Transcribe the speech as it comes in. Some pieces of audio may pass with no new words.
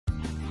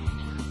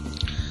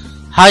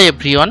Hi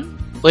everyone,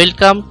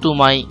 welcome to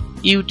my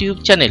YouTube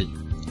channel.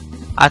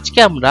 আজকে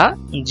আমরা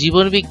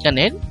জীবন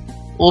বিজ্ঞানের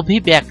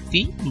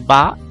অভিব্যক্তি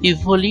বা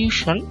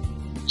ইভলিউশন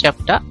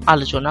চ্যাপ্টার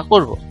আলোচনা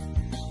করব।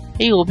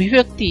 এই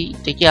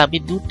অভিব্যক্তিটিকে আমি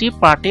দুটি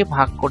পার্টে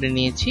ভাগ করে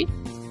নিয়েছি।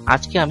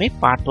 আজকে আমি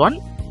পার্ট 1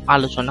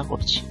 আলোচনা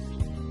করছি।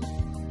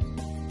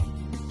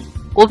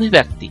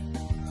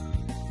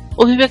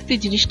 অভিব্যক্তি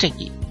জিনিসটা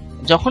কি?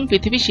 যখন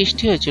পৃথিবী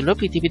সৃষ্টি হয়েছিল,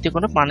 পৃথিবীতে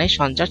কোনো প্রাণের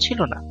সঞ্চার ছিল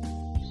না।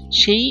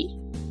 সেই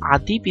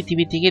আদি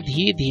পৃথিবী থেকে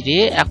ধীরে ধীরে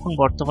এখন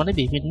বর্তমানে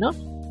বিভিন্ন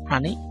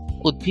প্রাণী,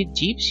 উদ্ভিদ,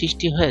 জীব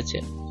সৃষ্টি হয়েছে।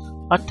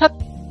 অর্থাৎ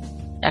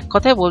এক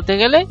কথায় বলতে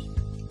গেলে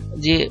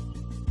যে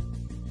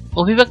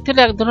অভিব্যক্তি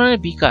হলো এক ধরনের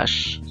বিকাশ।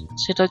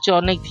 সেটা হচ্ছে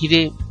অনেক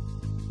ধীরে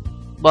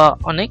বা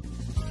অনেক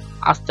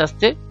আস্তে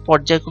আস্তে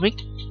পর্যায়ক্রমিক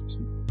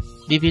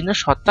বিভিন্ন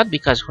সত্তার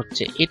বিকাশ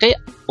ঘটছে। এটাই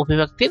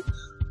অভিব্যক্তির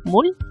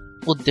মূল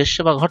উদ্দেশ্য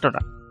বা ঘটনা।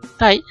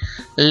 তাই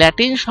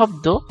ল্যাটিন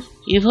শব্দ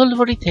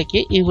ইভলভরি থেকে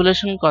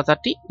ইভলিউশন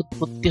কথাটি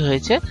উৎপত্তি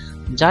হয়েছে,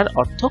 যার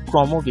অর্থ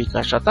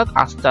ক্রমবিকাশ, অর্থাৎ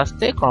আস্তে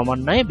আস্তে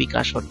ক্রমান্বয়ে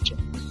বিকাশ হচ্ছে।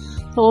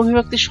 তো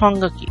অভিব্যক্তির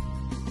সংজ্ঞা কি?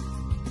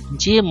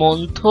 যে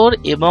মন্থর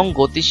এবং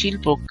গতিশীল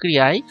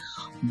প্রক্রিয়ায়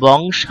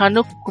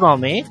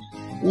বংশানুক্রমে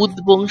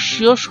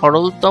উদ্বংশীয়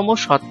সরলতম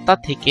সত্তা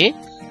থেকে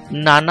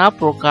নানা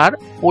প্রকার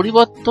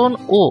পরিবর্তন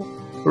ও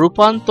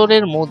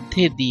রূপান্তরের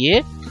মধ্যে দিয়ে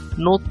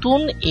নতুন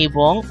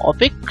এবং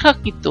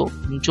অপেক্ষাকৃত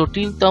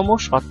জটিলতম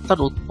সত্তার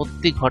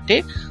উৎপত্তি ঘটে,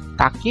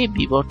 তাকে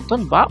বিবর্তন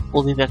বা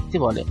অভিব্যক্তি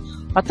বলে।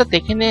 অর্থাৎ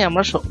এখানে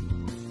আমরা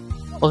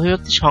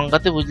অভিব্যক্তির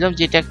সংজ্ঞাতে বুঝলাম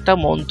যে এটা একটা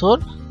মন্থর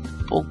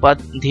বা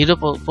ধীর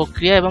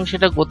প্রক্রিয়া এবং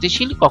সেটা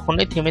গতিশীল,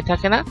 কখনোই থেমে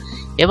থাকে না।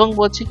 এবং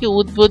বলছে কি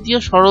উদ্ভদীয়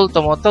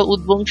সরলতম, অর্থাৎ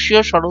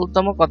উদ্বংশীয়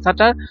সরলতম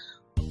কথাটার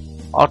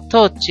অর্থ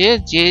হচ্ছে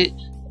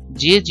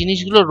যে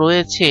জিনিসগুলো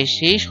রয়েছে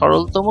সেই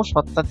সরলতম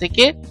সত্তা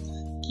থেকে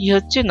কি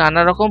হচ্ছে,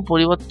 নানা রকম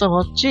পরিবর্তন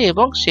হচ্ছে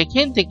এবং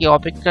সেখান থেকে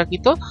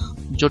অপেক্ষাকৃত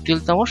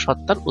জটিলতম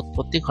সত্তার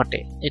উৎপত্তি ঘটে।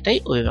 এটাই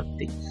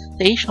অভিব্যক্তি।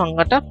 এই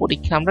সংজ্ঞাটা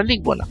পরীক্ষা আমরা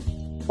লিখব না,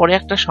 পরে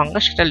একটা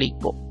সংজ্ঞা সেটা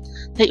লিখব।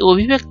 তাই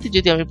অভিব্যক্তি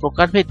যদি আমি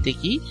প্রকারভেদ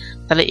দেখি,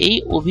 তাহলে এই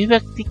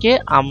অভিব্যক্তিকে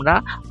আমরা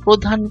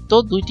প্রধানত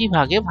দুইটি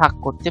ভাগে ভাগ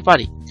করতে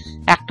পারি।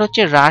 একটা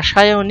হচ্ছে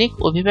রাসায়নিক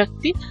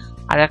অভিব্যক্তি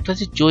আর একটা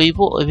হচ্ছে জৈব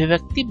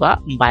অভিব্যক্তি বা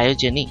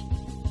বায়োজেনিক।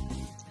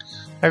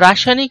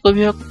 রাসায়নিক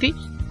অভিব্যক্তি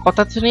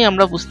কথা শুনেই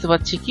আমরা বুঝতে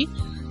পারছি কি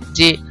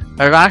যে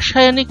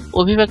রাসায়নিক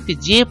অভিব্যক্তি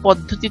যে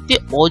পদ্ধতিতে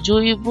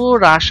অজৈব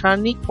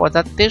রাসায়নিক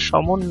পদার্থের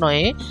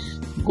সমন্বয়ে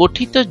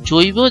গঠিত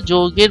জৈব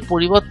যৌগের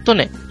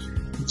পরিবর্তনে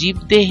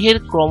জীবদেহের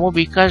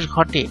ক্রমবিকাশ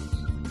ঘটে,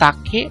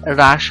 তাকে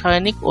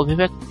রাসায়নিক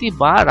অভিব্যক্তি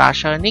বা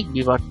রাসায়নিক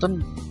বিবর্তন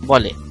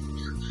বলে।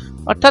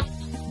 অর্থাৎ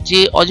যে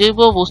অজৈব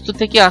বস্তু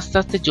থেকে আস্তে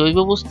আস্তে জৈব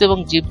বস্তু এবং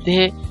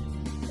জীবদেহে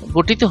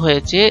গঠিত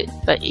হয়েছে,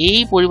 তা এই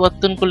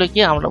পরিবর্তনগুলোকে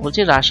আমরা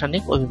বলছি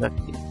রাসায়নিক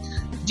অভিব্যক্তি।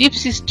 জীব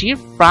সৃষ্টির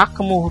প্রাক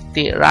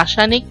মুহূর্তে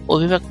রাসায়নিক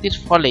অভিব্যক্তির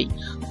ফলেই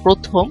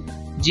প্রথম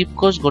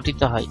জীবকোষ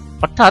গঠিত হয়।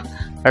 অর্থাৎ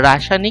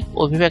রাসায়নিক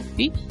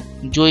অভিব্যক্তি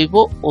জৈব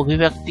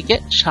অভিব্যক্তিকে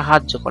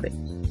সাহায্য করে।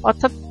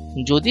 অর্থাৎ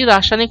যদি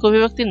রাসায়নিক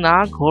অভিব্যক্তি না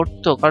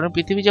ঘটতো, কারণ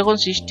পৃথিবী যখন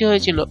সৃষ্টি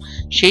হয়েছিল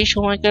সেই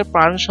সময়কার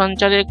প্রাণ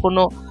সঞ্চারের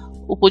কোনো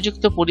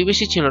উপযুক্ত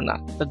পরিবেশই ছিল না,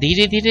 তা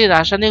ধীরে ধীরে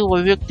রাসায়নিক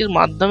অভিব্যক্তির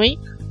মাধ্যমেই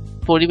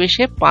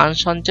পরিবেশে প্রাণ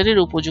সঞ্চারের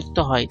উপযুক্ত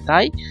হয়।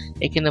 তাই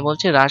এখানে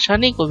বলছে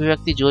রাসায়নিক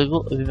অভিব্যক্তি জৈব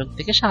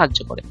অভিব্যক্তিকে সাহায্য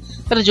করে।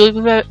 তাহলে জৈব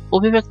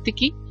অভিব্যক্তি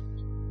কি?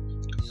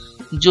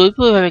 জৈব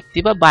অভিব্যক্তি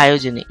বা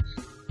বায়োজেনিক।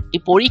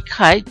 এই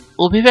পরীক্ষায়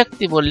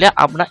অভিব্যক্তি বললে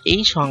আমরা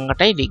এই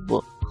সংজ্ঞাটাই লিখব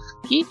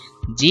কি,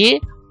 যে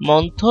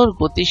মন্থর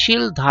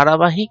গতিশীল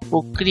ধারাবাহিক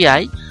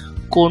প্রক্রিয়ায়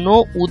কোনো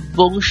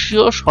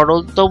উদ্বংশীয়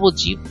সরলতম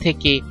জীব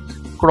থেকে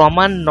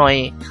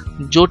ক্রমান্বয়ে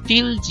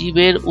জটিল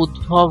জীবের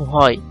উদ্ভব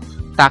হয়,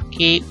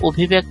 তাকে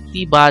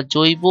অভিব্যক্তি বা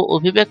জৈব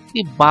অভিব্যক্তি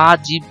বা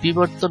জীব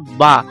বিবর্তন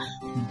বা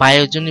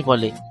বায়োজেনিক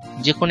বলে।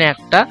 যে কোনো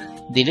একটা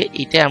দিলে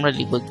এটাই আমরা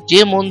লিখব। যে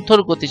মন্থর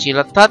গতিশীল,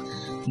 অর্থাৎ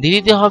ধীরে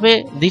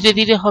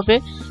ধীরে হবে,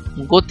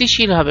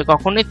 গতিশীল হবে,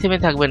 কখনোই থেমে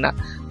থাকবে না,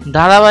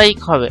 ধারাবাহিক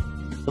হবে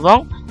এবং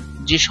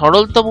যে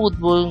সরলতম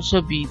উদ্বংশ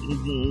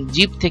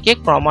জীব থেকে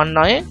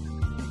ক্রমান্বয়ে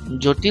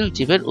জটিল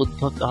জীবের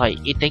উদ্ভব হয়,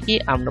 এটাকে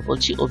আমরা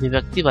বলছি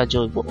অভিব্যক্তি বা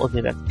জৈব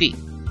অভিব্যক্তি।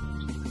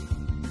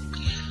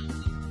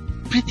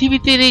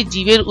 পৃথিবীতে এই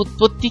জীবের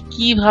উৎপত্তি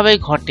কিভাবে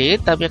ঘটে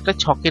তা আমি একটা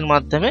ছকের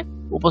মাধ্যমে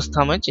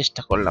উপস্থাপনের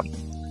চেষ্টা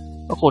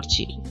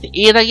করছি।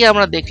 এর আগে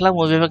আমরা দেখলাম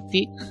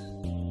অভিব্যক্তি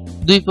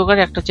দুই প্রকার,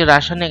 একটা হচ্ছে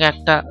রাসায়নিক,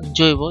 একটা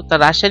জৈব। তা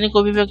রাসায়নিক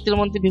অভিব্যক্তির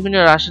মধ্যে বিভিন্ন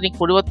রাসায়নিক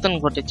পরিবর্তন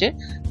ঘটেছে,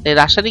 তাই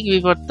রাসায়নিক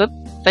বিবর্তন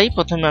তাই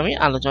প্রথমে আমি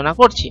আলোচনা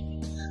করছি।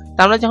 তা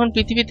আমরা যখন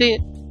পৃথিবীতে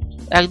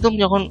একদম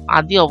যখন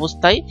আদি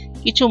অবস্থায়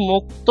কিছু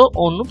মুক্ত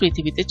অণু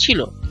পৃথিবীতে ছিল,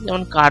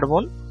 যেমন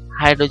কার্বন,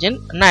 হাইড্রোজেন,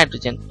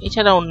 নাইট্রোজেন,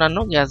 এছাড়া অন্যান্য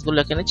গ্যাসগুলো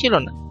এখানে ছিল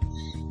না।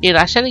 এই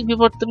রাসায়নিক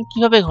বিবর্তন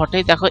কিভাবে ঘটে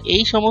দেখো।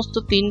 এই সমস্ত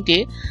তিনটে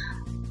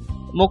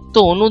মুক্ত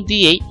অণু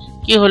দিয়েই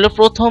কি হলো,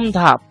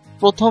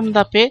 প্রথম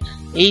ধাপে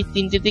এই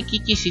তিনটেতে কি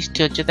কি সৃষ্টি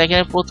হচ্ছে, তাই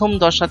এখানে প্রথম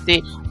দশাতে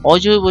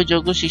অজৈব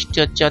যৌগ সৃষ্টি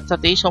হচ্ছে।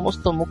 অর্থাৎ এই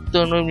সমস্ত মুক্ত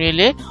অণু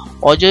মিলে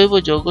অজৈব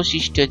যৌগ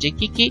সৃষ্টি হচ্ছে।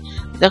 কি কি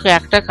দেখো,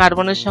 একটা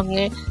কার্বনের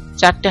সঙ্গে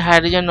 4টে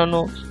হাইড্রোজেন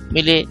অণু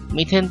মিলে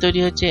মিথেন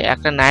তৈরি হচ্ছে,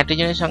 একটা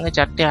নাইট্রোজেনের সঙ্গে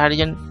 4টে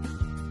হাইড্রোজেন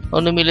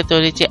অণু মিলে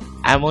তৈরি হচ্ছে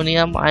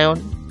অ্যামোনিয়াম আয়ন,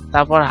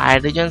 তারপর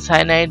হাইড্রোজেন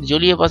সায়ানাইড,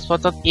 জলীয় বাষ্প,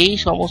 এই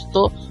সমস্ত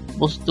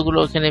বস্তুগুলো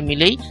এখানে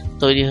মিলেই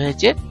তৈরি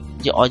হয়েছে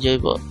যে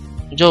অজৈব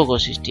যৌগ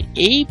সৃষ্টি।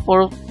 এই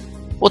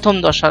প্রথম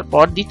দশার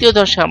পর দ্বিতীয়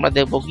দশায় আমরা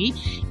দেখব কি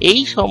এই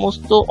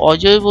সমস্ত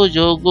অজৈব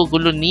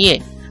যৌগগুলো নিয়ে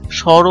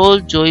সরল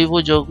জৈব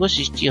যৌগ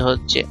সৃষ্টি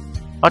হচ্ছে।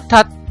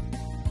 অর্থাৎ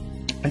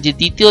যে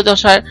দ্বিতীয়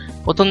দশায়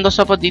প্রথম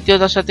দশার পর দ্বিতীয়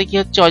দশাতে কি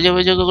হচ্ছে, অজৈব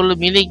যৌগগুলো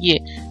মিলে গিয়ে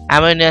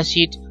অ্যামাইনো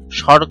অ্যাসিড,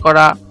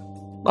 শর্করা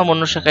বা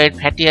মনোস্যাকারাইড,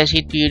 ফ্যাটি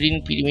অ্যাসিড, পিউরিন,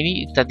 পিরিমিডি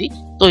ইত্যাদি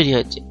তৈরি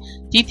হচ্ছে।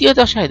 তৃতীয়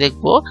দশায়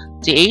দেখব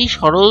যে এই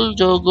সরল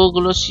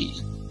যৌগগুলো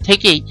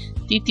থেকেই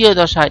তৃতীয়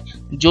দশায়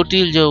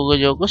জটিল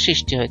যৌগ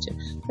সৃষ্টি হয়েছে।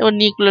 এবং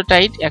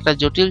নিউক্লিওটাইড একটা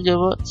জটিল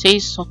যৌগ, সেই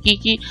কি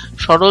কি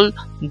সরল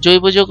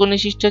জৈব যৌগ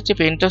নিয়ে সৃষ্টি হচ্ছে,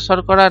 পেন্টোজ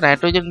শর্করা,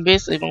 নাইট্রোজেন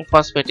বেস এবং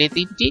ফসফেট, এই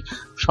তিনটি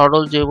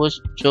সরল জৈব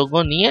যৌগ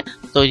নিয়ে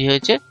তৈরি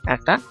হয়েছে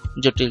একটা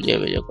জটিল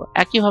জৈব যৌগ।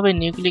 একইভাবে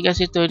নিউক্লিক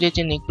অ্যাসিড তৈরি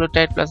হচ্ছে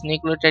নিউক্লিওটাইড প্লাস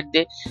নিউক্লিওটাইড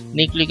দিয়ে।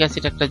 নিউক্লিক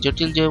অ্যাসিড একটা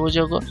জটিল জৈব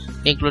যৌগ,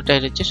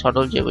 নিউক্লিওটাইড হচ্ছে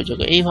সরল জৈব যৌগ।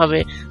 এইভাবে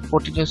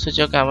প্রোটিন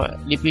উৎসেচক,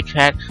 লিপিড,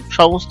 ফ্যাট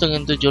সমস্ত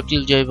কিন্তু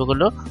জটিল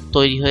জৈবগুলো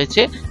তৈরি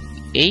হয়েছে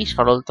এই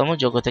সরলতম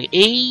যৌগ থেকে।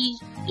 এই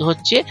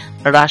হচ্ছে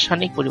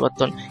রাসায়নিক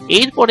পরিবর্তন।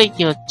 এরপরে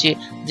কি হচ্ছে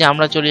যে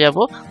আমরা চলে যাব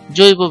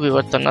জৈব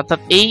বিবর্তন, অর্থাৎ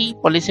এই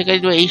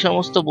পলিস্যাকারাইড বা এই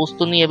সমস্ত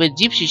বস্তু নিয়ে এবার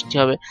জীব সৃষ্টি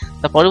হবে।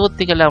 তা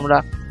পরবর্তীকালে আমরা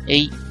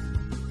এই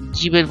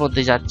জীবের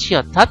মধ্যে যাচ্ছি,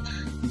 অর্থাৎ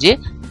যে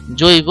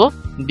জৈব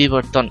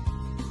বিবর্তন।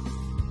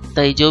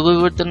 তাই জৈব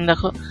বিবর্তন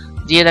দেখো,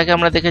 যে এর আগে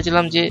আমরা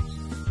দেখেছিলাম যে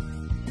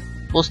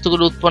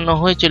বস্তুগুলো উৎপন্ন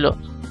হয়েছিল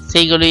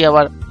সেইগুলোই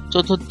আবার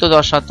চতুর্থ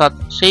দশা, অর্থাৎ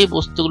সেই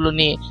বস্তুগুলো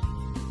নিয়ে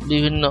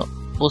বিভিন্ন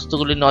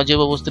বস্তুগুলি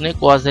অজৈব বস্তু নিয়ে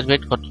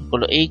কোয়াজারভেট গঠন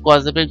করলো। এই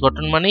কোয়াজারভেট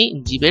গঠন মানেই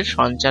জীবের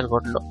সঞ্চার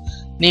ঘটলো।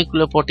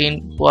 নিউক্লিওপ্রোটিন,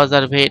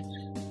 কোয়াজারভেট,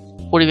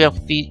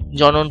 পরিব্যাপ্তি,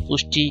 জনন,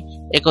 পুষ্টি,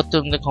 একত্র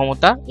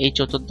ক্ষমতা এই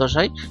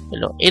চতুর্দশায়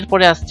এলো।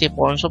 এরপরে আসছে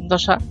পঞ্চম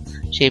দশা।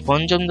 সেই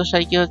পঞ্চম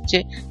দশায় কি হচ্ছে,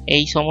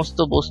 এই সমস্ত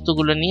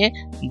বস্তুগুলো নিয়ে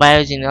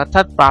বায়োজেন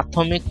অর্থাৎ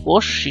প্রাথমিক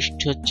কোষ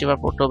সৃষ্টি হচ্ছে বা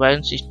প্রোটোবায়ন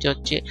সৃষ্টি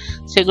হচ্ছে।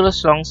 সেগুলো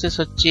সংশ্লেষ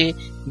হচ্ছে,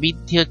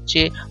 বৃদ্ধি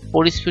হচ্ছে,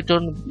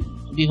 পরিস্ফুটন,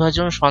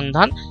 বিভাজন,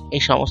 সন্ধান,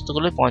 এই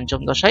সমস্তগুলো পঞ্চম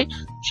দশায়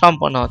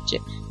সম্পন্ন হচ্ছে।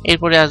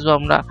 এরপরে আসবো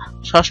আমরা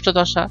ষষ্ঠ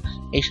দশা।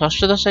 এই ষষ্ঠ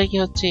দশায় কি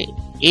হচ্ছে,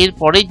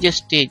 এরপরেই যে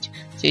স্টেজ,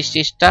 সেই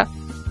স্টেজটা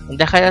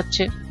দেখা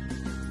যাচ্ছে।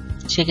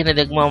 সেখানে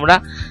দেখবো আমরা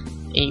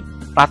এই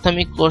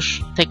প্রাথমিক কোষ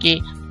থেকে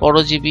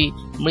পরজীবী,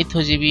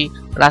 মৃতজীবী,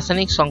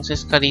 রাসায়নিক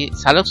সংশ্লেষকারী,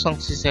 সালোক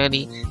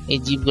সংশ্লেষকারী এই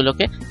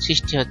জীবগুলোকে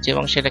সৃষ্টি হচ্ছে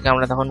এবং সেটাকে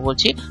আমরা তখন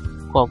বলছি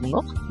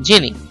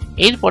কগ্নোজেনিক।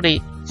 এরপরে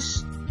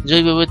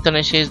জৈব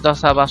বিবর্তনের শেষ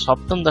দশা বা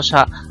সপ্তম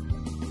দশা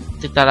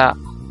তারা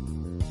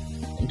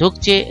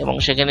ঢুকছে এবং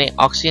সেখানে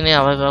অক্সিজেনের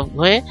অভাব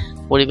হয়ে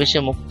পরিবেশে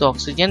মুক্ত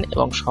অক্সিজেন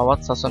এবং সবাত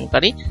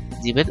শোষণকারী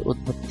জীবের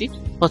উৎপত্তি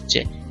হচ্ছে।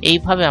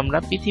 এইভাবে আমরা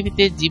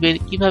পৃথিবীতে জীবের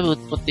কিভাবে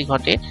উৎপত্তি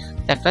ঘটে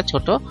একটা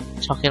ছোট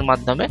ছকের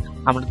মাধ্যমে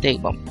আমরা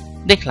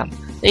দেখলাম।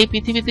 এই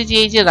পৃথিবীতে যে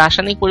এই যে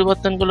রাসায়নিক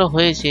পরিবর্তনগুলো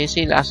হয়েছে,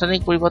 সেই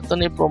রাসায়নিক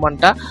পরিবর্তনের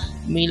প্রমাণটা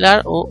মিলার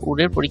ও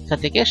উডের পরীক্ষা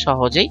থেকে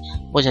সহজেই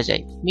বোঝা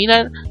যায়।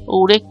 মিলার ও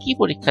উডে কি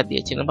পরীক্ষা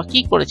দিয়েছিলেন বা কি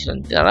করেছিলেন,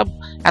 তারা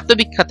এত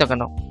বিখ্যাত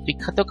কেন?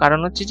 বিখ্যাত কারণ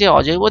হচ্ছে যে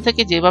অজৈব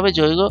থেকে যেভাবে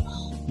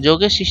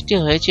যৌগের সৃষ্টি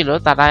হয়েছিল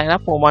তারা এরা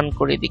প্রমাণ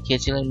করে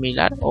দেখিয়েছিলেন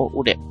মিলার ও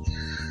উডে।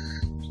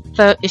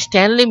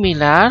 স্ট্যানলি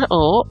মিলার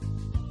ও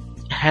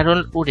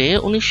হ্যারল্ড উডে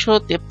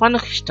 1953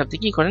 খ্রিস্টাব্দে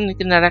কি করেন,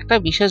 তিনারা একটা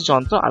বিশেষ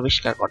যন্ত্র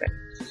আবিষ্কার করেন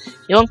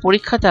এবং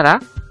পরীক্ষা দ্বারা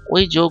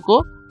ওই যৌগ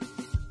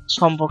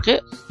সম্পর্কে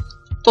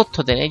তথ্য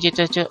দেন। এই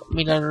যেটা হচ্ছে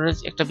মিলারের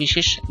একটা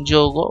বিশেষ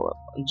যৌগ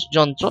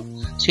যন্ত্র,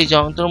 সেই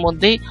যন্ত্রের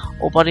মধ্যেই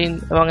ওপারিন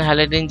এবং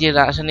হ্যালিডেন যে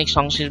রাসায়নিক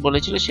সংশ্লেষ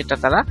বলেছিল সেটা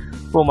তারা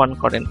প্রমাণ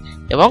করেন।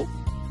 এবং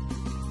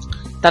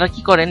তারা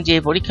কি করেন, যে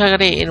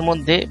পরীক্ষাগারে এর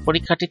মধ্যে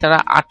পরীক্ষাটি তারা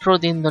 18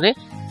 দিন ধরে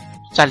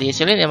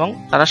চালিয়েছিলেন এবং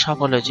তারা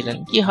সফল হয়েছিলেন।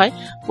 কি হয়,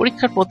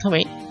 পরীক্ষার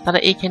প্রথমেই তারা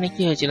এখানে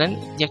কি হয়েছিলেন,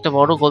 যে একটা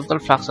বড় গোলতল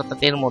ফ্লাক্স, অর্থাৎ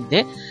এর মধ্যে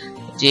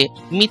যে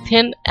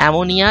মিথেন,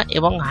 অ্যামোনিয়া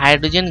এবং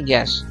হাইড্রোজেন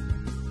গ্যাস,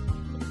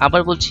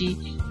 আবার বলছি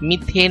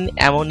মিথেন,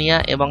 অ্যামোনিয়া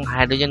এবং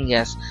হাইড্রোজেন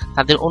গ্যাস,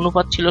 তাদের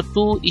অনুপাত ছিল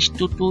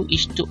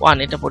 2:2:1।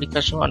 এটা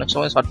পরীক্ষার সময় অনেক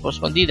সময় শর্ট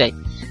প্রশ্ন দিয়ে দেয়।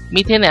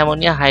 মিথেন,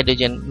 অ্যামোনিয়া,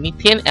 হাইড্রোজেন,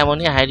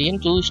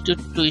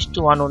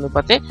 2:1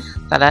 অনুপাতে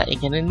তারা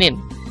এখানে নেন।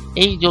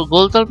 এই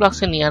গোলতল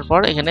ফ্লাক্সে নেওয়ার পর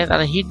এখানে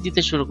তারা হিট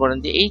দিতে শুরু করেন।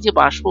 যে এই যে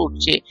বাষ্প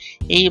উঠছে,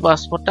 এই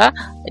বাষ্পটা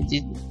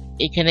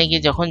এখানে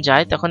গিয়ে যখন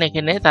যায় তখন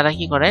এখানে তারা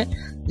কি করে,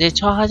 যে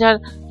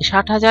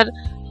 60,000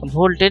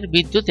 ভোল্টের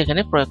বিদ্যুৎ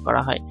এখানে প্রয়োগ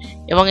করা হয়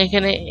এবং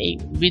এখানে এই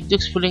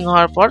বিদ্যুৎ স্ফুলিং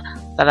হওয়ার পর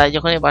তারা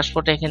যখন এই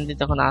বাষ্পটা এখান দিয়ে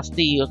তখন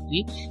আসতে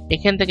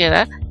এখান থেকে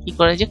এরা কি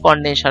করে, যে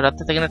কন্ডেন্সার,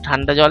 অর্থাৎ এখানে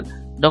ঠান্ডা জল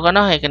ঢোকানো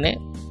হয়, এখানে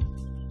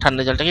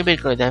ঠান্ডা জলটাকে বের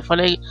করে দেয়।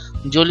 ফলে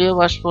জলীয়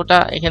বাষ্পটা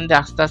এখান দিয়ে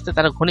আস্তে আস্তে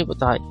তারা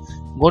ঘনীভূত হয়।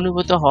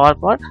 ঘনীভূত হওয়ার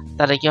পর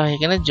তারা কি হয়,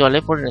 এখানে জলে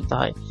পরিণত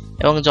হয়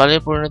এবং জলে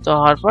পরিণত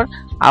হওয়ার পর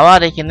আবার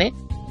এখানে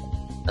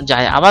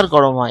যায়, আবার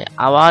গরম হয়,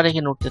 আবার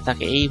এখানে উঠতে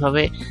থাকে।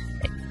 এইভাবে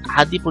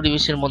আদি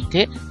পরিবেশের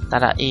মধ্যে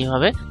তারা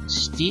এইভাবে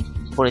সৃষ্টি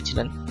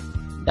করেছিলেন।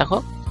 দেখো,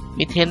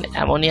 মিথেন,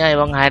 অ্যামোনিয়া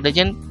এবং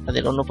হাইড্রোজেন,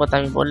 তাদের অনুপাত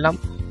আমি বললাম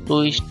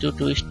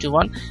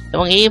 2:2:1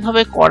 এবং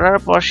এইভাবে করার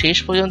পর শেষ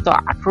পর্যন্ত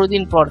 18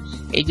 দিন পর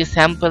এই যে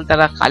স্যাম্পল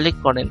তারা কালেক্ট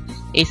করেন,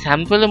 এই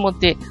স্যাম্পলের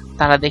মধ্যে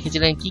তারা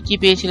দেখেছিলেন কি কি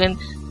পেয়েছিলেন,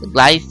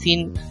 glycine,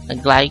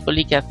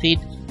 glycolic acid,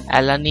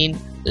 alanine,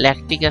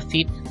 lactic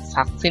acid,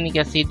 succinic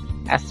acid,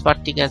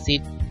 aspartic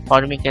acid,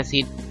 formic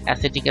acid,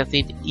 acetic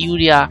acid,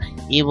 urea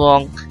এবং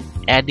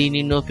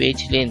অ্যাডিনিনও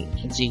পেয়েছিলেন,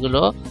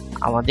 যেগুলো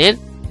আমাদের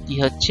কি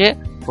হচ্ছে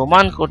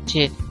প্রমাণ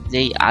করছে যে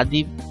এই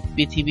আদি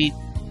পৃথিবী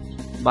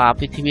বা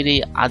পৃথিবীর এই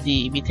আদি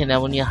মিথেন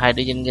অ্যামোনিয়া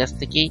হাইড্রোজেন গ্যাস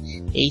থেকেই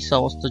এই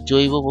সমস্ত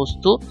জৈব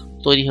বস্তু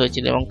তৈরি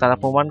হয়েছিল এবং তারা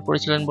প্রমাণ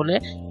করেছিলেন বলে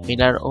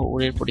মিলার ও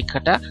উরের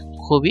পরীক্ষাটা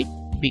খুবই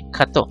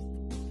বিখ্যাত।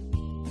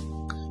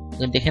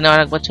 দেখে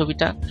নেওয়ার একবার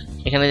ছবিটা,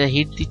 এখানে যে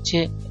হিট দিচ্ছে,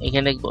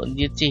 এখানে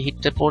দিচ্ছে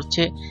হিটটা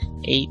পড়ছে,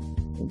 এই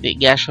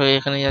গ্যাস হয়ে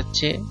এখানে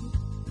যাচ্ছে,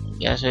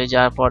 গ্যাস হয়ে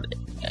যাওয়ার পর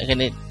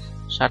এখানে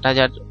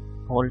 60,000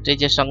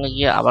 ভোল্টেজের সঙ্গে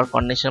গিয়ে আবার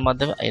কন্ডেন্সের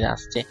মাধ্যমে এরা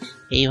আসছে।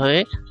 এইভাবে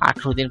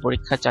 18 দিন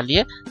পরীক্ষা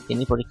চালিয়ে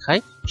তিনি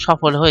পরীক্ষায়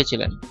সফল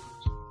হয়েছিলেন।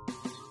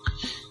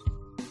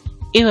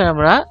 এবার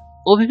আমরা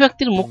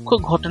অভিব্যক্তির মুখ্য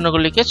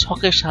ঘটনাগুলিকে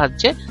ছকের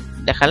সাহায্যে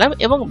দেখালাম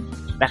এবং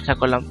ব্যাখ্যা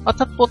করলাম,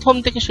 অর্থাৎ প্রথম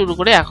থেকে শুরু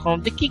করে এখন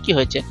অবধি কি কি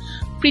হয়েছে।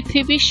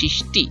 পৃথিবী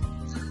সৃষ্টি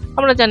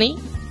আমরা জানি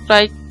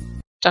প্রায়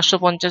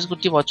 450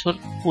 কোটি বছর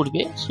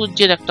পূর্বে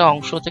সূর্যের একটা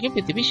অংশ থেকে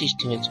পৃথিবী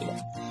সৃষ্টি হয়েছিল।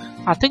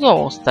 প্রাথমিক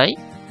অবস্থায়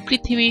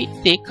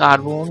পৃথিবীতে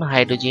কার্বন,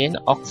 হাইড্রোজেন,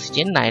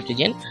 অক্সিজেন,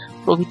 নাইট্রোজেন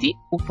প্রভৃতি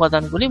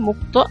উপাদানগুলি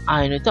মুক্ত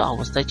আয়নিত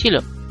অবস্থায় ছিল।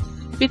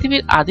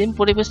 পৃথিবীর আদিম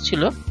পরিবেশ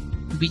ছিল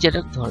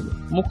বিজারক ধর্মী,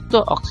 মুক্ত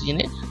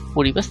অক্সিজেনের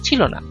পরিবেশ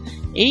ছিল না।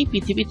 এই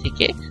পৃথিবী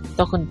থেকে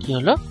তখন কি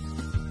হলো,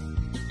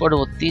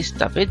 পরবর্তী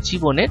ধাপে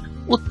জীবনের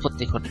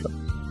উৎপত্তি ঘটলো।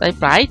 তাই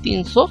প্রায়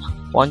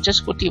 350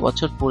 কোটি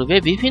বছর পূর্বে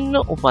বিভিন্ন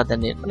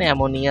উপাদানের মানে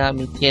অ্যামোনিয়া,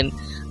 মিথেন,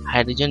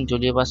 হাইড্রোজেন,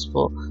 জলীয় বাষ্প,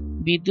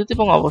 বিদ্যুৎ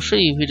এবং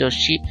অবশ্যই ইউভি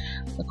রশ্মি,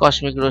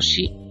 কসমিক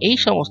রশ্মি এই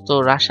সমস্ত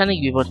রাসায়নিক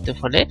বিবর্তনের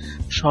ফলে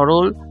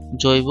সরল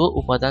জৈব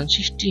উপাদান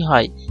সৃষ্টি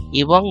হয়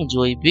এবং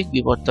জৈবিক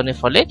বিবর্তনের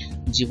ফলে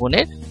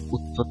জীবনের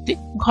উৎপত্তি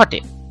ঘটে।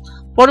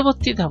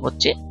 পরবর্তী ধাপ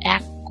হচ্ছে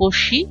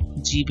এককোষী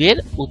জীবের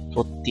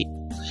উৎপত্তি।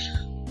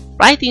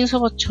 প্রায়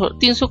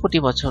 300 কোটি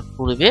বছর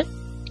পূর্বে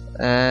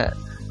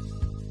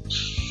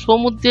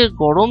সমুদ্রের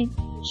গরম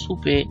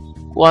সুপে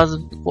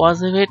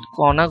কোয়াজেভেট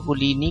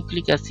কণাগুলি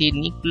নিউক্লিক অ্যাসিড,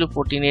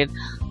 নিউক্লিওপ্রোটিনের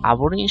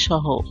আবরণী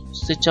সহ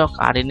উৎসেচক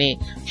আরএনএ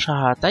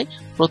সহায়তায়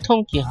প্রথম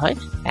কি হয়,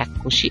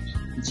 এককোষী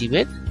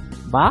জীবের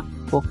বা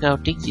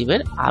প্রোক্যারিওটিক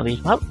জীবের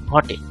আবির্ভাব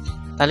ঘটে।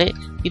 তাহলে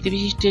পৃথিবী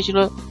সৃষ্টি হয়েছিল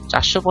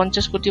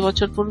 450 কোটি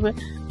বছর পূর্বে,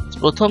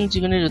 প্রথম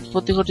জীবনের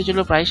উৎপত্তি ঘটেছিল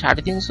প্রায়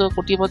 350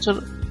 কোটি বছর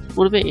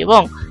পূর্বে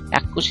এবং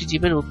এককোষী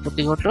জীবের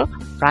উৎপত্তি ঘটল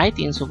প্রায়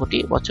 300 কোটি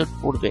বছর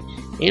পূর্বে।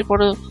 এর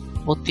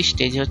পরবর্তী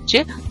স্টেজ হচ্ছে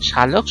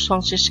সালোক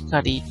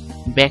সংশ্লেষকারী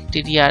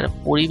ব্যাকটেরিয়ার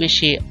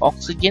পরিবেশে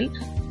অক্সিজেন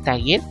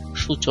ত্যাগের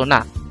সূচনা,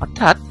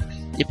 অর্থাৎ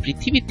যে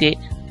পৃথিবীতে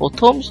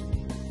প্রথম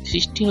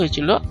সৃষ্টি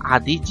হয়েছিল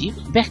আদি জীব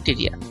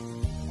ব্যাকটেরিয়া।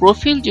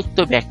 ক্লোরোফিল যুক্ত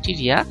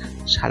ব্যাকটেরিয়া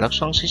সালোক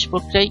সংশ্লেষ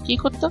প্রক্রিয়ায় কি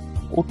করত,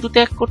 অণু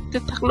ত্যাগ করতে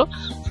থাকলো,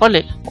 ফলে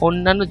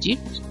অন্যান্য জীব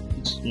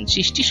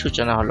সৃষ্টির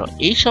সূচনা হলো।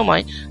 এই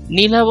সময়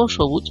নীলাভ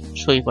সবুজ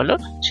শৈবালের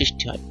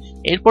সৃষ্টি হয়।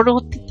 এর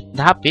পরবর্তী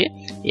ধাপে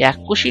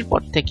এককোষীর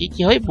পর থেকে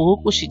কি হয়,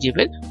 বহুকোষী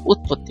জীবের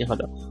উৎপত্তি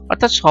হলো,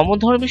 অর্থাৎ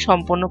সমধর্মী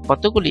সম্পন্ন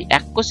কতগুলি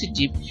এককোষী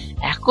জীব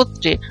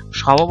একত্রে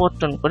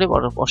সমবর্তন করে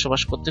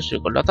বসবাস করতে শুরু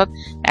করলো। অর্থাৎ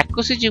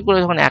এককোষী জীবগুলো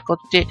যখন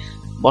একত্রে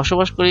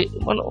বসবাস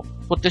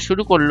করতে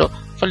শুরু করলো,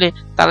 ফলে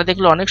তারা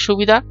দেখলো অনেক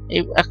সুবিধা।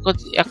 এই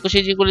এককোষী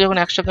জীবগুলো যখন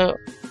একসঙ্গে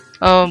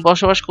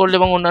বসবাস করলো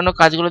এবং অন্যান্য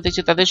কাজগুলো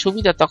দেখছে তাদের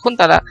সুবিধা, তখন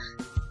তারা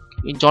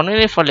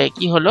জননের ফলে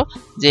কি হলো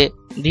যে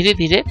ধীরে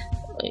ধীরে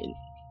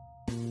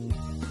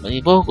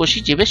বহুকোষী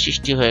জীবের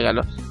সৃষ্টি হয়ে গেল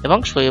এবং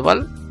শৈবাল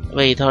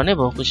বা এই ধরনের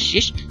বহুকোষী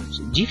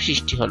জীব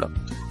সৃষ্টি হলো।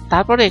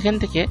 তারপরে এখান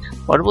থেকে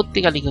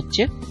পরবর্তীকালে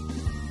হচ্ছে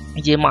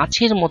যে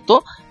মাছের মতো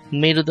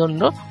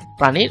মেরুদণ্ড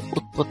প্রাণীর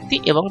উৎপত্তি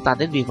এবং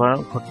তাদের বিবরণ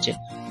ঘটছে,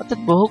 অর্থাৎ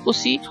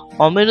বহুকোষী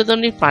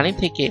অমেরুদণ্ডী প্রাণী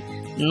থেকে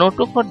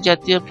নোটোকট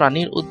জাতীয়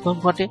প্রাণীর উদ্ভব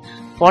ঘটে।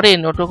 পরে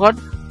নোটোকট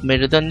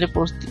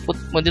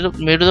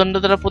মেরুদণ্ড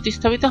দ্বারা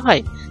প্রতিস্থাপিত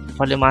হয়,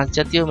 ফলে মাছ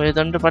জাতীয়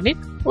মেরুদণ্ড প্রাণীর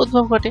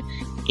উদ্ভব ঘটে।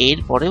 এর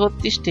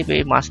পরবর্তী স্টেপে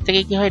মাছ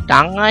থেকে কি হয়,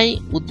 ডাঙায়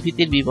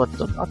উদ্ভিদের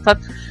বিবর্তন, অর্থাৎ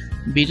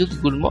বিরুৎ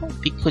গুল্ম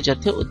বৃক্ষ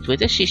জাতীয়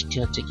উদ্ভিদের সৃষ্টি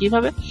হচ্ছে।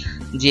 কিভাবে,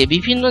 যে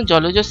বিভিন্ন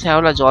জলজ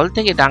শ্যাওলা জল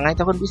থেকে ডাঙায়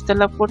তখন বিস্তার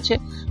লাভ করছে।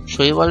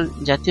 শৈবাল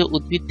জাতীয়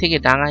উদ্ভিদ থেকে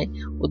ডাঙায়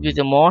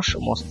উদ্ভিদে মশ,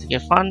 মশ থেকে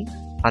ফান,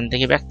 ফান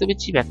থেকে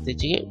ব্যক্তবীজী, ব্যক্তি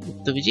থেকে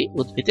গুপ্তবীজী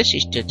উদ্ভিদের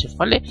সৃষ্টি হচ্ছে।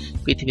 ফলে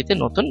পৃথিবীতে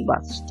নতুন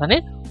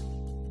বাসস্থানের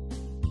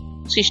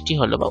সৃষ্টি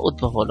হলো বা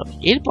উদ্ভব হলো।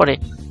 এরপরে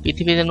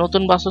পৃথিবীতে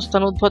নতুন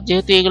বাসস্থান উদ্ভব,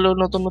 যেহেতু এগুলো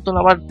নতুন নতুন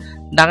আবার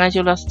ডাঙায়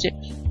চলে আসছে,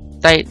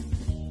 তাই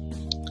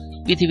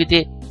পৃথিবীতে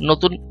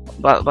নতুন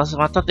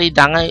অর্থাৎ এই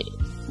ডাঙায়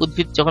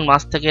উদ্ভিদ যখন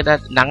মাছ থেকে এটা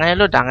ডাঙায়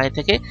এলো, ডাঙায়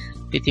থেকে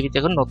পৃথিবীতে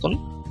এখন নতুন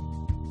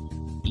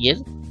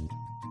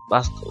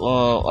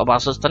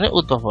বাসস্থানে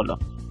উদ্ভব হলো।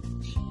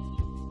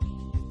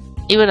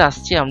 এবার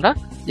আসছি আমরা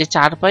যে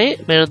চার পায়ে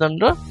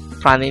মেরুদণ্ড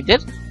প্রাণীদের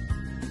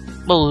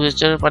বা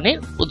উভচর প্রাণীর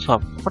উদ্ভব,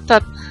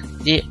 অর্থাৎ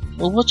যে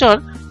উভচর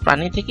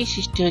প্রাণী থেকে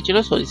সৃষ্টি হয়েছিল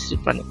সরীসৃপ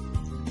প্রাণী।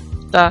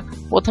 তা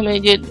প্রথমে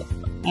এই যে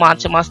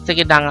মাছ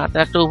থেকে ডাঙা,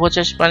 তার একটা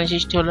উভচর প্রাণী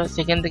সৃষ্টি হলো।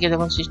 সেখান থেকে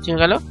যখন সৃষ্টি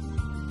হয়ে গেল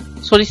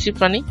সরীসৃপ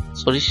প্রাণী,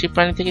 সরীসৃপ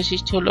প্রাণী থেকে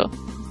সৃষ্টি হলো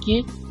কি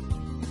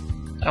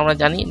আমরা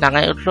জানি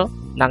ডাঙায় উঠলো,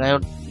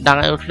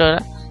 ডাঙায় উঠলো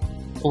এরা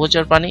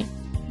উভচর প্রাণী।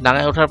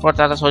 ডাঙায় ওঠার পর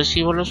তারা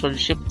সরীসৃপ হলো,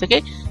 সরীসৃপ থেকে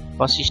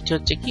সৃষ্টি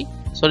হচ্ছে কি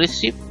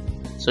সরীসৃপ,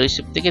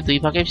 সরীসৃপ থেকে দুই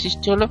ভাগে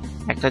সৃষ্টি হলো,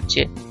 একটা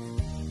হচ্ছে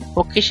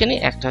পক্ষী শ্রেণী,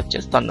 একটা হচ্ছে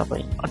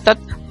স্তন্যপায়ী। অর্থাৎ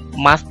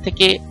মাছ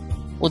থেকে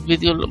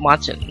উদ্ভিদ,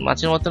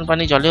 মাছের মতন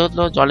প্রাণী জলে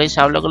উঠলো, জলে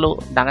শ্যাওলাগুলো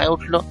ডাঙায়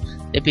উঠলো,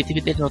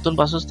 পৃথিবীতে নতুন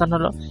বাসস্থান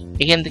হলো।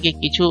 এখান থেকে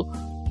কিছু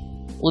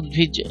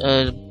উদ্ভিদ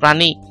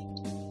প্রাণী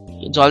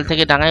জল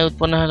থেকে ডাঙায়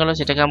উৎপন্ন হয়ে গেল,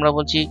 সেটাকে আমরা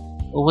বলছি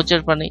উভচর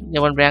প্রাণী,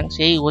 যেমন ব্যাঙ।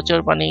 সেই উভচর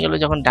প্রাণীগুলো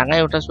যখন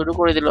ডাঙায় ওঠা শুরু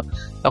করে দিল,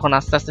 তখন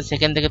আস্তে আস্তে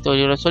সেখান থেকে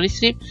তৈরি হলো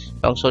সরীসৃপ,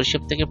 এবং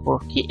সরীসৃপ থেকে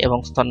পক্ষী এবং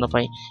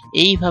স্তন্যপায়ী।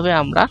 এইভাবে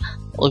আমরা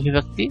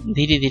অভিব্যক্তি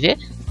ধীরে ধীরে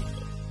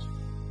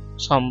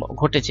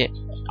ঘটেছে।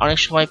 অনেক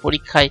সময়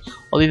পরীক্ষায়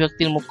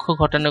অভিব্যক্তির মুখ্য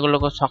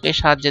ঘটনাগুলোকে ছকের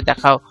সাহায্যে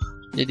দেখাও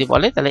যদি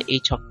বলে, তাহলে এই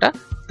ছকটা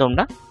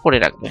তোমরা করে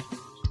রাখবে।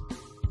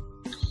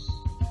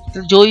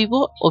 জৈব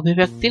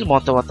অভিব্যক্তির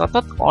মতবাদ,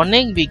 অর্থাৎ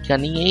অনেক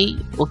বিজ্ঞানী এই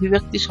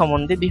অভিব্যক্তি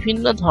সম্বন্ধে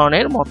বিভিন্ন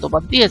ধরনের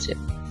মতবাদ দিয়েছে,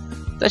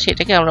 তো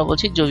সেটাকে আমরা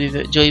বলছি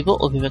জৈব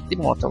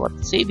অভিব্যক্তির মতবাদ।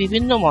 সেই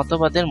বিভিন্ন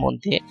মতবাদের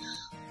মধ্যে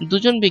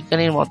দুজন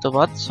বিজ্ঞানীর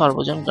মতবাদ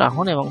সর্বজন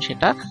গ্রহণ, এবং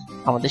সেটা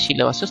আমাদের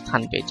সিলেবাসে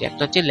স্থান পেয়েছে।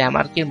 একটা হচ্ছে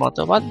ল্যামার্কের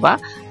মতবাদ বা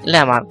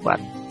ল্যামার্কবাদ,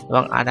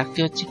 এবং আর একটি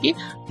হচ্ছে কি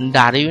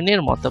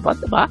ডারউইনের মতবাদ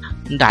বা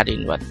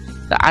ডারউইনবাদ।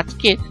 তো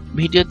আজকে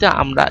ভিডিওতে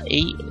আমরা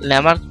এই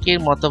ল্যামার্কের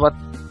মতবাদ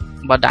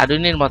বা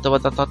ডারউইনের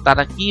মতবাদ, অর্থাৎ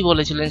তারা কি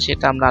বলেছিলেন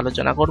সেটা আমরা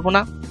আলোচনা করব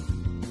না।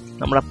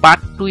 আমরা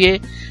পার্ট 2 এ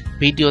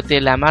ভিডিওতে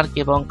ল্যামার্ক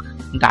এবং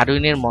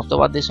ডারউইনের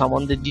মতবাদের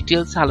সম্বন্ধে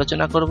ডিটেলস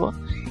আলোচনা করব।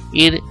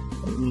 এর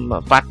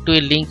পার্ট 2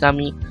 এর লিংক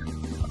আমি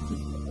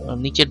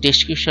নিচের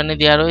ডেসক্রিপশনে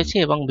দেওয়া রয়েছে,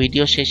 এবং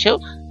ভিডিও শেষেও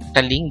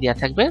একটা লিংক দেওয়া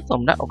থাকবে,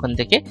 তোমরা ওখান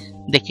থেকে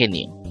দেখে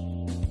নিও।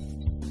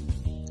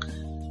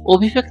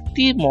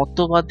 অভিব্যক্তি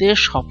মতবাদের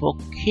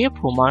সপক্ষে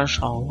প্রমাণ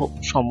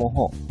সমূহ,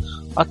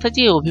 অর্থাৎ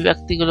যে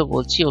অভিব্যক্তিগুলো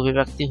বলছি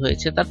অভিব্যক্তি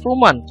হয়েছে তার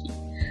প্রমাণ কি।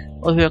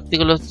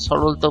 অভিব্যক্তিগুলো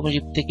সরলতম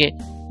জীব থেকে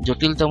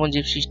জটিলতম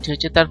জীব সৃষ্টি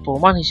হয়েছে, তার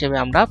প্রমাণ হিসেবে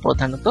আমরা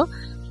প্রধানত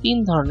 3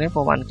 ধরনের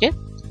প্রমাণকে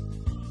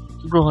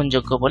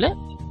গ্রহণযোগ্য বলে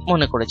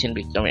মনে করেছেন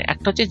বিজ্ঞানী।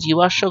 একটা হচ্ছে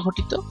জীবাশ্ম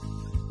ঘটিত,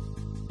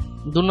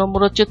 2 নম্বর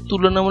হচ্ছে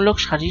তুলনামূলক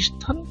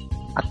শারীরস্থান,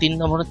 আর 3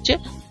 নম্বর হচ্ছে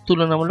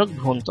তুলনামূলক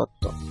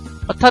ভ্রূণতত্ত্ব।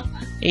 অর্থাৎ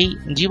এই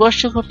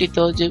জীবাশ্ম ঘটিত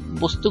যে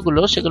বস্তুগুলো,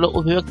 সেগুলো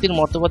অভিব্যক্তির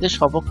মতবাদের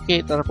সপক্ষে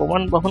তারা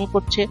প্রমাণ বহন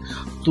করছে,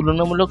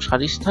 তুলনামূলক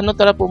শারীরস্থানও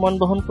তারা প্রমাণ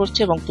বহন করছে,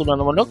 এবং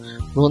তুলনামূলক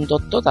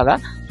ভ্রূণতত্ত্ব তারা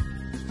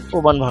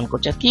প্রমাণ বহন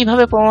করছে।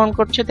 কিভাবে প্রমাণ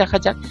করছে দেখা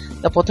যাক।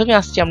 তা প্রথমে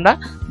আসছি আমরা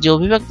যে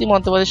অভিব্যক্তি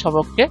মতবাদের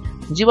সপক্ষে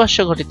জীবাশ্ম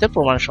ঘটিত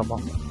প্রমাণ সমূহ।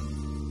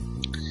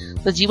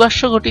 তো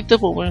জীবাশ্ম ঘটিত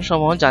প্রমাণ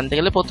সমূহ জানতে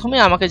গেলে প্রথমে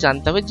আমাকে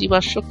জানতে হবে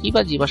জীবাশ্ম কি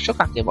বা জীবাশ্ম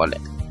কাকে বলে।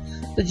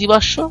 তো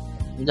জীবাশ্ম,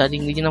 যার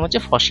ইংরেজি নাম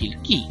হচ্ছে ফসিল,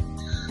 কি?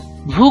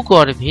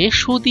 ভূগর্ভে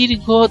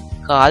সুদীর্ঘ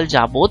কাল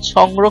যাবৎ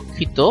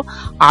সংরক্ষিত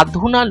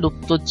আধুনা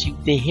লুপ্ত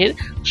জীবদেহের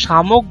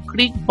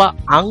সামগ্রিক বা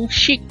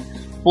আংশিক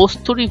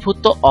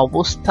বস্তুরীভূত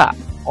অবস্থা,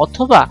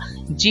 অথবা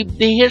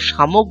জীবদেহের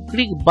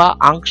সামগ্রিক বা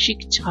আংশিক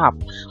ছাপ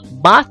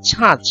বা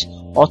ছাঁচ,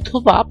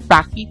 অথবা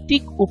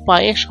প্রাকৃতিক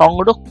উপায়ে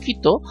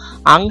সংরক্ষিত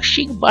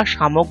আংশিক বা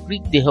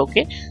সামগ্রিক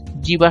দেহকে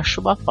জীবাশ্ম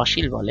বা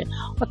ফসিল বলে।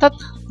 অর্থাৎ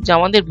যে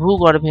আমাদের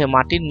ভূগর্ভে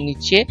মাটির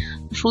নিচে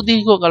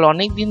সুদীর্ঘকাল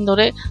অনেক দিন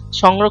ধরে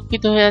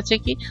সংরক্ষিত হয়ে আছে,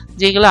 কি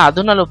যেগুলো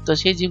আধুনা লুপ্ত,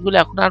 সেই জীবগুলো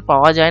এখন আর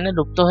পাওয়া যায় না,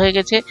 লুপ্ত হয়ে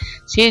গেছে।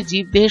 সেই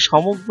জীবদেহের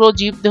সমগ্র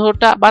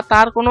জীবদেহটা বা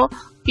তার কোনো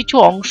কিছু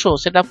অংশ,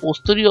 সেটা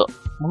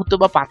প্রস্তরীভূত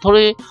বা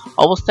পাথরের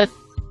অবস্থায়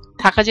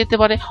থাকা যেতে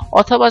পারে,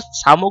 অথবা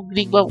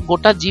সামগ্রিক বা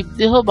গোটা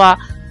জীবদেহ বা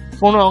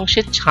কোনো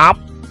অংশের ছাপ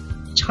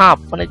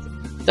মানে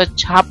তার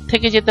ছাপ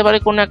থেকে যেতে পারে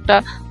কোনো একটা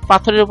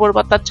পাথরের উপর,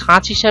 বা তার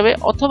ছাঁচ হিসাবে,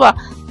 অথবা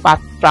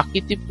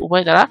প্রাকৃতিক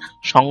উপায়ে দ্বারা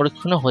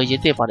সংরক্ষণ হয়ে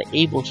যেতে পারে।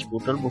 এই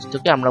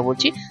বস্তুকে আমরা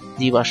বলছি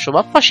জীবাশ্ম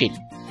বা ফসিল।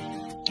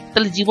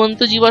 তাহলে জীবন্ত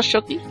জীবাশ্ম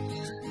কি?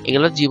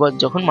 এগুলো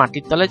যখন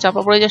মাটির তলায়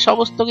চাপা পড়ে যায়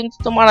সমস্ত কিন্তু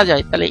তো মারা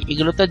যায়, তাহলে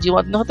এগুলো তো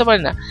জীবাত্ম হতে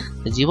পারে না।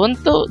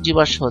 জীবন্ত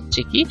জীবাশ্ম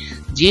হচ্ছে কি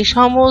যে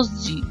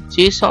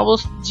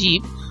সমস্ত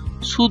জীব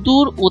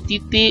সুদূর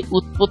অতীতে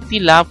উৎপত্তি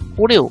লাভ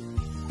করেও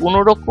কোন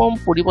রকম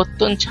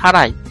পরিবর্তন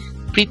ছাড়াই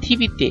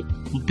পৃথিবীতে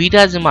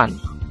বিরাজমান,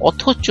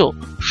 অথচ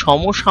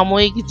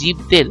সমসাময়িক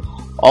জীবদের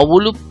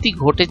অবলুপ্তি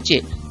ঘটেছে,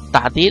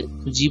 তাদের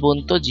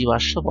জীবন্ত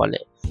জীবাশ্ম বলে।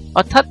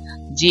 অর্থাৎ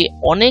যে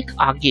অনেক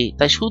আগে,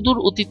 তাই সুদূর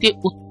অতীতে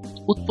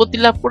উৎপত্তি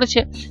লাভ করেছে,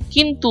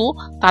 কিন্তু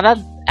তারা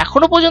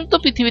এখনো পর্যন্ত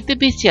পৃথিবীতে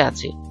বেঁচে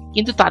আছে,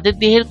 কিন্তু তাদের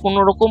দেহের কোন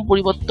রকম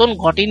পরিবর্তন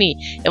ঘটেনি।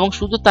 এবং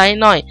শুধু তাই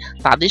নয়,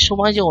 তাদের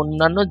সময় যে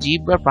অন্যান্য জীব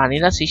বা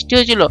প্রাণীরা সৃষ্টি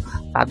হয়েছিল,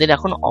 তাদের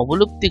এখন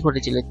অবলুপ্তি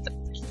ঘটেছিল,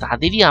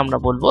 তাদেরই আমরা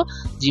বলবো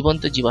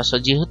জীবন্ত জীবাশ্ম।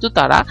 যেহেতু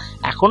তারা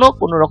এখনো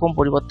কোনো রকম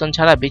পরিবর্তন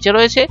ছাড়া বেঁচে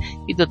রয়েছে,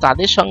 কিন্তু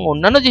তাদের সঙ্গে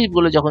অন্যান্য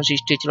জীবগুলো যখন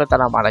সৃষ্টি হয়েছিল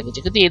তারা মারা গেছে,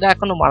 কিন্তু এরা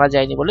এখনো মারা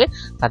যায়নি বলে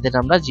তাদের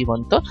আমরা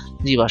জীবন্ত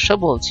জীবাশ্ম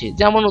বলছি।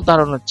 যেমন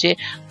উদাহরণ হচ্ছে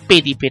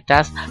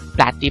পেরিপেটাস,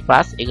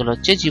 প্ল্যাটিপাস, এগুলো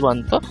হচ্ছে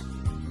জীবন্ত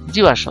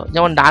জীবাশ্ম।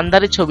 যেমন ডান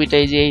ধারের ছবিটা,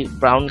 এই যে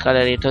ব্রাউন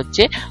কালার, এটা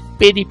হচ্ছে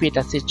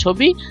পেরিপেটাসের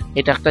ছবি,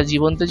 এটা একটা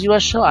জীবন্ত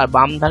জীবাশ্ম। আর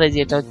বাম ধারে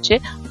যেটা হচ্ছে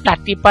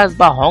প্লাটিপাস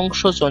বা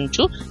হংস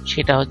চঞ্চু,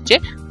 সেটা হচ্ছে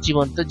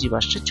জীবন্ত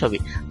জীবাশ্মের ছবি।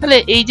 তাহলে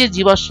এই যে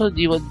জীবাশ্ম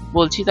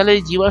বলছি, তাহলে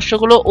এই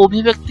জীবাশ্মগুলো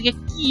অভিব্যক্তিকে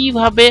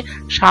কিভাবে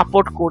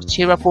সাপোর্ট করছে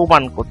বা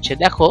প্রমাণ করছে?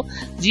 দেখো,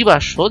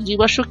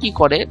 জীবাশ্ম কি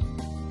করে?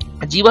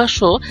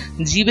 জীবাশ্ম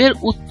জীবের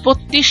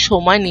উৎপত্তির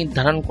সময়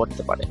নির্ধারণ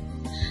করতে পারে।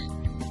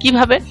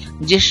 কিভাবে?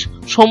 যে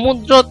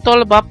সমুদ্রতল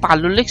বা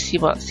পাললিক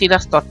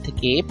শিলাস্তর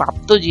থেকে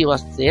প্রাপ্ত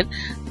জীবাশ্মের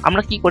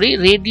আমরা কি করি,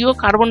 রেডিও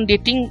কার্বন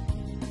ডেটিং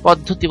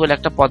পদ্ধতি বলে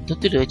একটা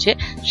পদ্ধতি রয়েছে,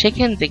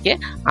 সেখান থেকে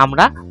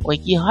আমরা ওই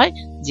কি হয়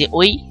যে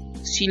ওই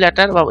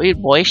শিলাটার বা ওই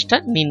বয়সটা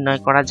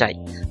নির্ণয় করা যায়।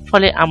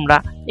 ফলে আমরা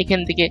এখান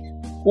থেকে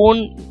কোন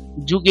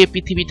যুগে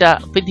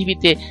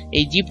পৃথিবীতে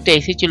এই জীবটা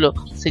এসেছিল,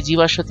 সে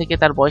জীবাশ্ম থেকে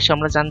তার বয়স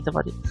আমরা জানতে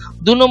পারি।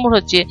 2 নম্বর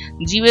হচ্ছে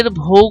জীবের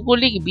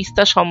ভৌগোলিক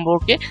বিস্তার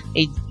সম্পর্কে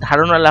এই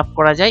ধারণা লাভ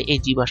করা যায় এই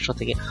জীবাশ্ম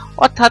থেকে।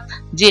 অর্থাৎ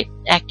যে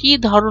একই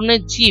ধরনের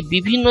জীব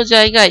বিভিন্ন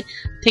জায়গায়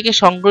থেকে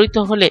সংগঠিত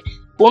হলে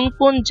কোন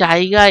কোন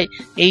জায়গায়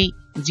এই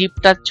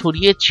জীবটা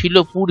ছড়িয়ে ছিল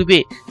পূর্বে,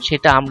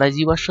 সেটা আমরা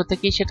জীবাশ্ম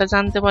থেকেই সেটা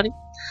জানতে পারি।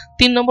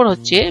 3 নম্বর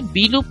হচ্ছে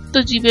বিলুপ্ত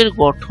জীবের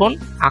গঠন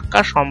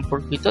আকার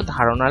সম্পর্কিত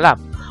ধারণা লাভ।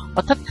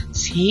 অর্থাৎ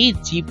সেই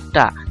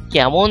জীবটা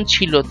কেমন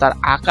ছিল, তার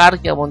আকার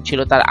কেমন ছিল,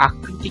 তার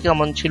আকৃতি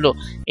কেমন ছিল,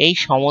 এই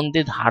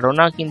সম্বন্ধে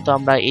ধারণা কিন্তু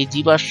আমরা এই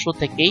জীবাশ্ম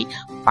থেকেই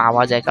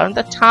পাওয়া যায়। কারণ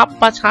তার ছাপ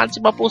বা ছাঁচ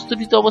বা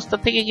প্রস্ফুটিত অবস্থা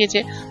থেকে গেছে,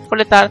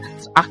 ফলে তার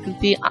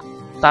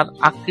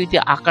আকৃতি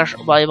আকার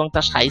বা এবং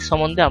তার সাইজ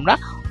সম্বন্ধে আমরা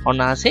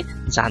অনায়াসে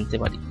জানতে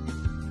পারি।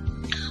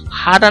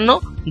 হারানো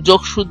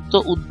যোগসূত্র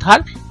উদ্ধার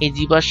এই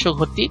জীবাশ্ম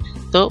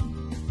ঘটিত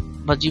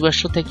বা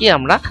জীবাশ্ম থেকে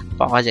আমরা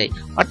পাওয়া যায়।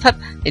 অর্থাৎ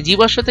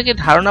জীবাশ্ম থেকে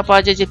ধারণা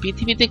পাওয়া যায় যে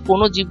পৃথিবীতে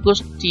কোন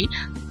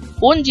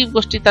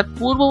জীবগোষ্ঠী তার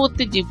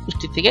পূর্ববর্তী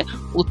জীবগোষ্ঠী থেকে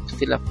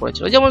উৎপত্তি লাভ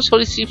করেছিল। যেমন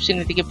সরীসৃপ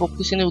শ্রেণী থেকে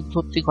পক্ষী শ্রেণীর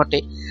উৎপত্তি ঘটে।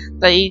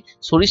 তাই এই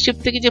সরীসৃপ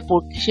থেকে যে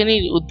পক্ষী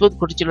শ্রেণীর উদ্ভব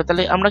ঘটেছিল,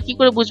 তাহলে আমরা কি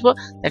করে বুঝবো?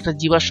 একটা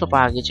জীবাশ্ম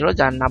পাওয়া গেছিল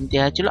যার নাম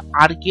দেওয়া হয়েছিল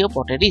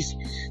আর্কিওপটেরিস।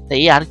 তাই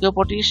এই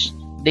আর্কিওপটেরিস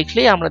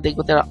দেখলেই আমরা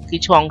দেখবো তার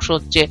কিছু অংশ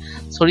হচ্ছে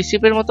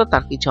সরীসৃপের মতো,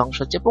 তার কিছু অংশ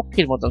হচ্ছে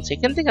পক্ষীর মতন।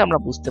 সেখান থেকে আমরা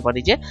বুঝতে পারি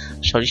যে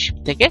সরীসৃপ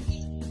থেকে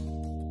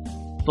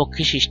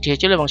পক্ষী সৃষ্টি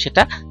হয়েছিল এবং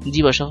সেটা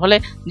জীবাশ্ম। ফলে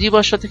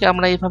জীবাশ্ম থেকে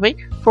আমরা এইভাবেই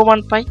প্রমাণ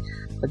পাই।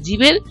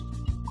 জীবের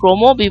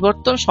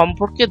ক্রমবিবর্তন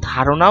সম্পর্কে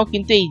ধারণাও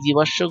কিন্তু এই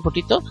জীবাশ্ম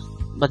ঘটিত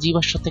বা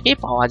জীবাশ্ম থেকেই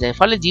পাওয়া যায়।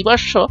 ফলে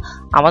জীবাশ্ম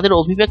আমাদের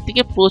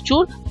অভিব্যক্তিকে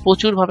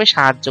প্রচুর ভাবে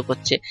সাহায্য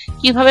করছে।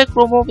 কিভাবে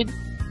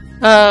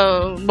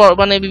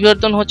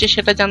বিবর্তন হচ্ছে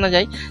সেটা জানা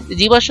যায়।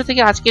 জীবাশ্ম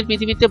থেকে আজকের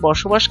পৃথিবীতে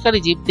বসবাসকারী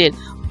জীবদের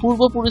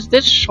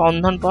পূর্বপুরুষদের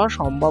সন্ধান পাওয়া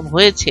সম্ভব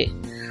হয়েছে।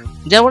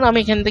 যেমন আমি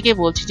এখান থেকে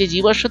বলছি যে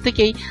জীবাশ্ম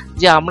থেকেই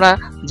যে আমরা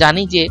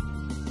জানি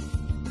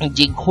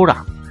যে ঘোড়া,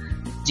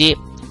 যে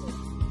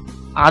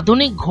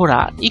আধুনিক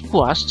ঘোড়া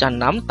ইকুয়াস যার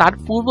নাম, তার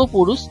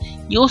পূর্বপুরুষ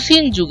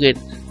ইওসিন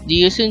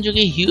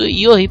যুগে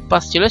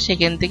ইওহিপ্পাস ছিল,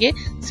 সেখান থেকে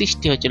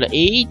সৃষ্টি হয়েছিল।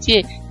 এই যে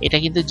এটা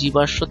কিন্তু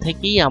জীবাশ্ম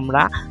থেকেই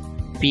আমরা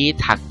পেয়ে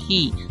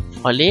থাকি।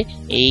 ফলে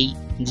এই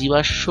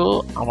জীবাশ্ম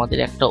আমাদের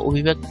একটা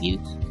অভিব্যক্তির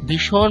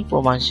ভীষণ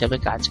প্রমাণ হিসাবে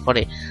কাজ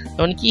করে।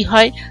 যেমন কি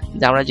হয়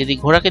যে আমরা যদি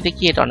ঘোড়াকে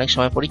দেখি, এটা অনেক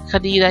সময় পরীক্ষা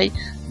দিয়ে দেয়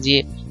যে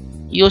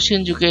ইওসিন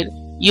যুগের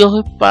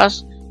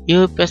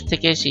ইওহিপ্পাস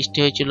থেকে সৃষ্টি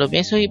হয়েছিল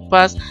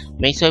মেসোহিপ্পাস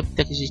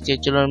থেকে সৃষ্টি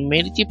হয়েছিল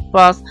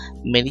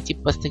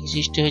মেরিচিপ্পাস থেকে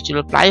সৃষ্টি হয়েছিল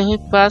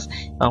প্লাইওহিপ্পাস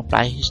এবং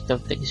প্লাইওহিপ্পাস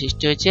থেকে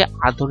সৃষ্টি হয়েছে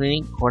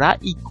আধুনিক ঘোড়া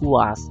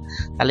ইকুয়াস।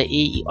 তাহলে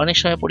এই অনেক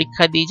সময়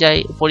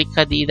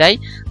পরীক্ষা দিয়ে দেয়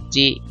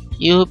যে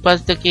ইওহিপ্পাস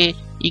থেকে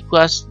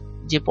ইকুয়াস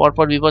যে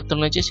পরপর বিবর্তন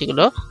হয়েছে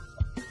সেগুলো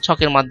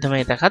ছকের মাধ্যমে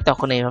দেখা,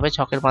 তখন এইভাবে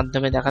ছকের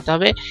মাধ্যমে দেখাতে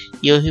হবে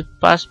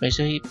ইওহিপ্পাস,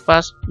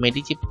 মেসোহিপ্পাস,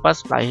 মেরিচিপ্পাস,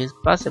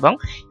 প্লাইওহিপ্পাস এবং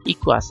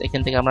ইকুয়াস। এখান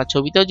থেকে আমরা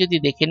ছবিতেও যদি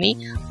দেখে নিই,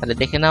 তাহলে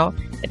দেখে নাও,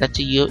 এটা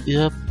হচ্ছে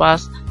ইওহিপ্পাস,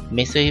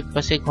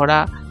 মেসোহিপ্পাসের ঘোড়া,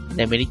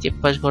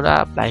 মেরিচিপ্পাস ঘোড়া,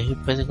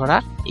 প্লাইওহিপ্পাসের ঘোড়া,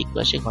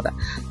 ইকুয়াসের ঘোড়া।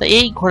 তো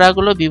এই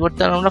ঘোড়াগুলো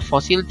বিবর্তন আমরা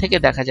ফসিল থেকে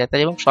দেখা যায়।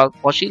 তাই এবং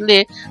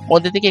ফসিলের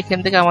মধ্যে থেকে এখান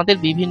থেকে আমাদের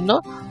বিভিন্ন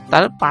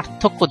তার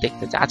পার্থক্য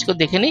দেখতে যায়। আজকে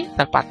দেখে নিই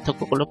তার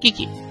পার্থক্যগুলো কি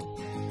কি।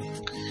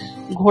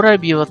 ঘোড়ার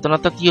বিবর্তন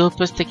অর্থাৎ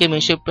ইওহিপ্পাস থেকে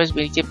মেসোহিপ্পাস,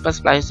 মেরিচিপ্পাস,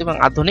 প্লাইওহিপ্পাস এবং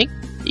আধুনিক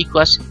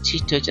ইকুয়াস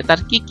সৃষ্টি হয়েছে। তার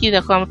কি কি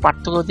দেখো আমরা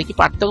পার্থক্য দেখি।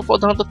 পার্থক্য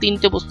প্রধানত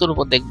 3টে বস্তুর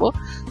উপর দেখবো,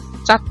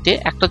 4টে।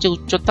 একটা হচ্ছে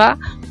উচ্চতা,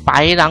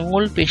 পায়ের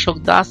আঙ্গুল,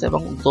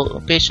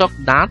 পেশক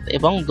দাঁত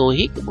এবং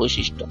দৈহিক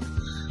বৈশিষ্ট্য।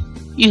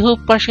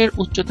 ইওহিপ্পাসের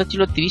উচ্চতা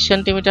ছিল 30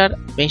 সেন্টিমিটার,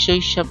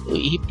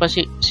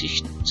 মেসোহিপ্পাসের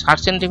 60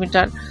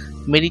 সেন্টিমিটার,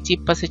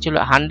 মেরিচিপ্পাসে ছিল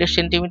 100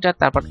 সেন্টিমিটার,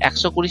 তারপর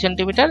 120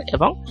 সেন্টিমিটার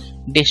এবং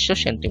 150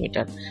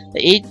 সেন্টিমিটার।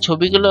 এই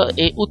ছবিগুলো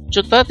এই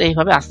উচ্চতা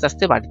এইভাবে আস্তে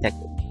আস্তে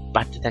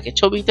বাড়তে থাকে।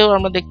 ছবিতেও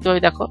আমরা দেখতে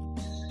পাই, দেখো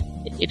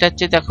এটা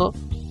হচ্ছে, দেখো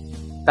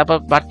তারপর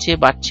বাড়ছে,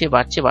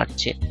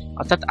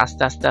 অর্থাৎ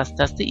আস্তে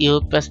আস্তে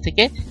ইওহিপ্পাস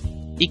থেকে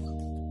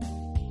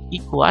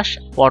ইকুয়াস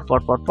পর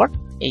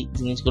এই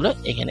জিনিসগুলো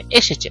এখানে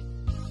এসেছে।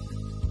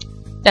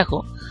 দেখো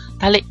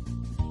তাহলে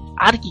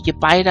আর কি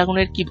পায়ের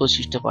আঙুলের কি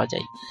বৈশিষ্ট্য পাওয়া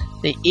যায়।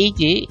 এই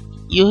যে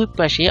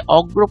ইওহিপ্পাসে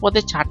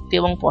অগ্রপদে 4টে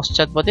এবং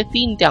পশ্চাৎপদে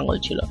 3টে আঙুল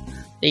ছিল।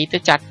 এইতে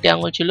 4টে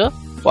আঙুল ছিল,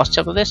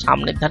 পশ্চাৎপদের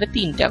সামনের ধারে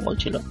 3টে আঙুল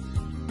ছিল।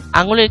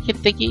 আঙুলের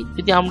ক্ষেত্রে কি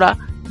যদি আমরা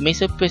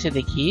মেসোহিপ্পাসে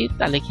দেখি,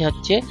 তাহলে কি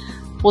হচ্ছে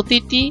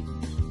প্রতিটি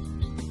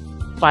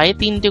পায়ে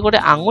 3টে করে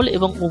আঙুল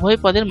এবং উভয়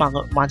পাদের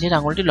মাঝের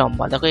আঙুলটি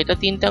লম্বা। দেখো এটা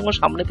 3টে আঙুল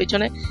সামনে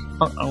পেছনে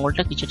এবং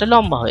আঙুলটা কিছুটা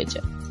লম্বা হয়েছে।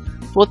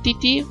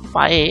 প্রতিটি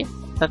পায়ে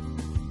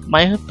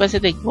মায়োহিপ্যাসে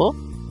দেখবো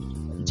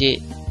যে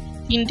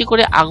 3টি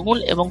করে আঙুল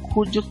এবং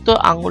খুরযুক্ত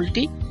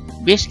আঙুলটি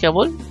বেশ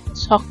কেবল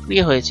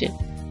সক্রিয় হয়েছে,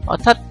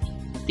 অর্থাৎ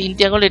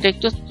 3টি আঙুল এটা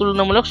একটু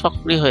তুলনামূলক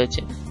সক্রিয়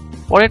হয়েছে।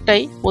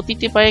 পরেরটাই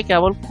প্রতিটি পায়ে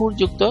কেবল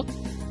খুরযুক্ত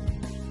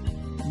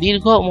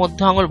দীর্ঘ মধ্য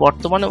আঙুল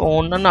বর্তমান এবং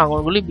অন্যান্য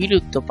আঙুলগুলি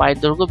বিলুপ্ত, পায়ের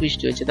দৈর্ঘ্য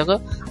বৃষ্টি হয়েছে। দেখো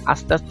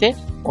আস্তে আস্তে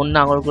অন্য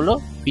আঙুলগুলো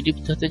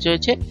বিলুপ্ত হতে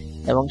চলেছে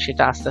এবং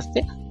সেটা আস্তে আস্তে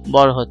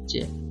বড় হচ্ছে।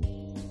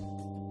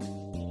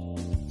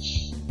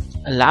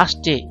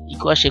 লাস্টে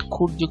ইকুয়াসে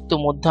খুরযুক্ত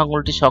মধ্য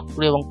আঙুলটি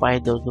সক্রিয় এবং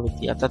পায়ের দৈর্ঘ্য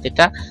বৃদ্ধি, অর্থাৎ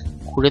এটা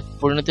খুরে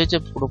পরিণত হয়েছে,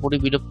 পুরোপুরি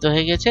বিলুপ্ত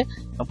হয়ে গেছে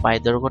এবং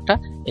পায়ের দৈর্ঘ্যটা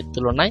এর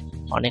তুলনায়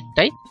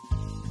অনেকটাই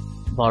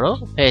বড়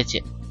হয়েছে।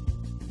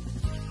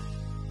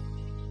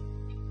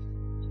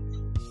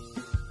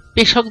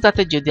 পেশক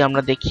দাঁতের যদি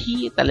আমরা দেখি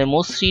তাহলে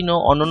মসৃণ ও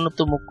অনুন্নত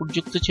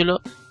মুকুটযুক্ত ছিল।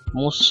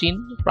 মসৃণ,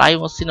 প্রায়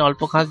মসৃণ,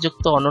 অল্প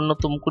খাঁজযুক্ত,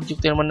 অনুন্নত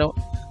মুকুটযুক্ত, এর মানে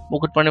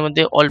মুকুট প্রাণীর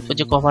মধ্যে অল্প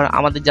যে কভার,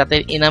 আমাদের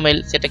জাতের এনামেল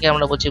সেটাকে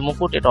আমরা বলছি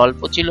মুকুট, এটা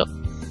অল্প ছিল।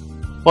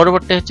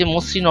 পরবর্তী হচ্ছে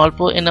মসৃণ অল্প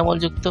এনামেল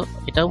যুক্ত,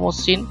 এটাও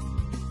মসৃণ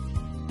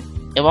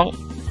এবং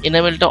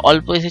এনামেলটা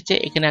অল্প এসেছে,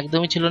 এখানে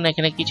একদমই ছিল না,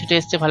 এখানে কিছুটা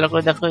এসছে। ভালো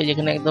করে দেখো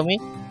যেখানে একদমই,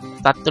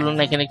 তার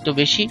তুলনায় এখানে একটু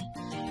বেশি।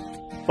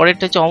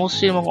 পরেরটা হচ্ছে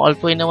অমসৃণ এবং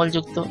অল্প এনামেল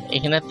যুক্ত,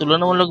 এখানে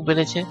তুলনামূলক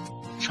বেড়েছে।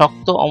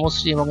 শক্ত,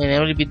 অমসৃণ এবং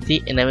এনামেল বৃদ্ধি,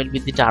 এনামেল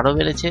বৃদ্ধিটা আরো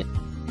বেড়েছে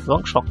এবং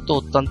শক্ত,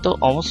 অত্যন্ত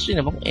অমসৃণ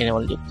এবং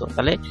এনামেল যুক্ত।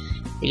 তাহলে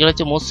এগুলো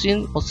হচ্ছে মসৃণ,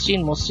 মসৃণ,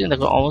 মসৃণ।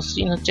 দেখো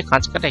অমসৃণ হচ্ছে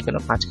খাঁজ কাটা, এখানে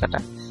খাঁজ কাটা।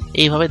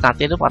 এইভাবে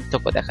দাঁতেরও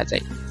পার্থক্য দেখা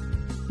যায়।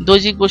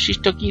 দৈহিক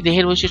বৈশিষ্ট্য কি?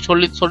 দেহের বৈশিষ্ট্য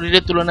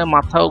শরীরের তুলনায়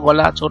মাথা ও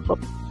গলা ছোট,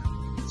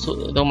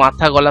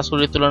 মাথা গলা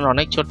শরীরের তুলনায়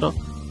অনেক ছোট।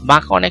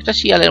 বাঁকা, অনেকটা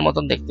শিয়ালের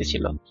মতন দেখতে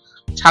ছিল,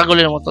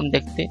 ছাগলের মতন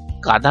দেখতে,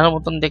 গাধার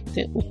মতন দেখতে।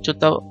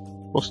 উচ্চতা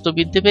প্রস্থ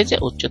বৃদ্ধি পেয়েছে,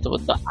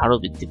 উচ্চতা আরো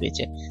বৃদ্ধি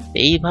পেয়েছে।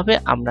 এইভাবে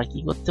আমরা কি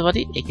করতে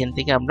পারি, এখান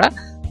থেকে আমরা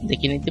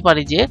দেখে নিতে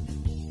পারি যে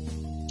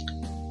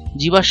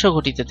জীবাশ্ম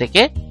ঘটিত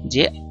থেকে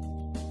যে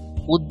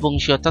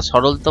উদ্বংশীয়তা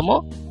সরলতম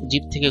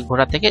জীব থেকে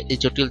ঘোড়া থেকে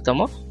জটিলতম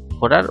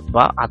ঘোড়ার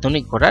বা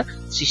আধুনিক ঘোড়ার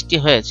সৃষ্টি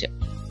হয়েছে।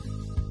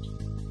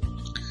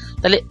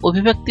 তাহলে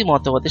অভিব্যক্তি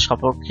মতবাদের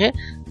সপক্ষে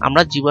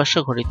আমরা জীবাশ্ম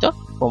ঘটিত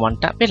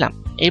প্রমাণটা পেলাম।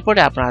 এরপরে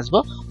আমরা আসবো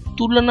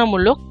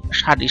তুলনামূলক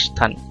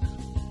সারিস্থান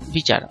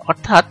বিচার,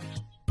 অর্থাৎ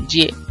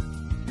যে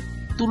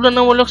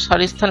তুলনামূলক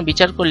সারিস্থান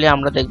বিচার করলে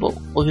আমরা দেখব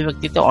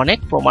অভিব্যক্তিতে অনেক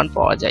প্রমাণ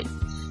পাওয়া যায়।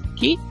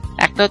 কি?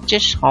 একটা হচ্ছে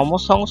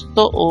সমসংস্থ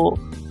ও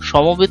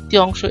সমবৃত্তি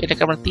অংশ,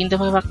 এটাকে আমরা 3টে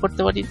ভাগে ভাগ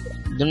করতে পারি।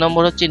 2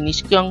 নম্বর হচ্ছে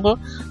নিষ্ক্রিয় অঙ্গ,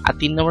 আর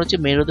 3 নম্বর হচ্ছে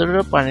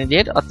মেরুদণ্ডীয়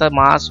প্রাণীদের, অর্থাৎ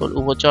মাছ,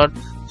 উভচর,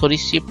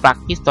 সরীসৃপ,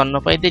 প্রাকৃত,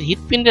 স্তন্যপায়ীদের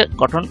হৃৎপিণ্ডের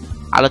গঠন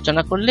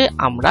আলোচনা করলে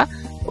আমরা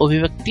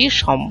অভিব্যক্তি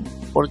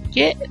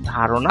সম্পর্কে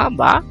ধারণা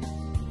বা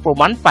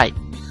প্রমাণ পাই।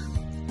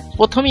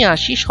 প্রথমে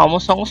আসি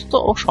সমসংস্থ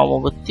ও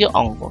সমবৃত্তীয়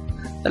অঙ্গ।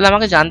 তাহলে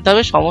আমাকে জানতে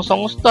হবে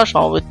সমসংস্থ আর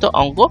সমবৃত্ত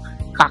অঙ্গ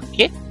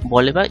কাকে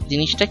বলে বা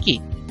জিনিসটা কি।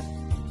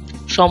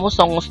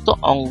 সমসংস্থ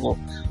অঙ্গ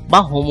বা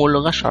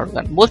হোমোলোগাস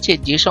অর্গান বলছে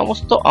যে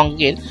সমস্ত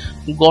অঙ্গের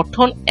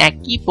গঠন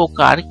একই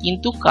প্রকার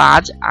কিন্তু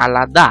কাজ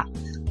আলাদা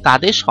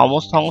তাদের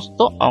সমসংস্থ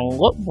অঙ্গ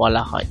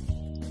বলা হয়।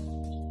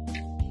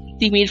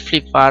 তিমির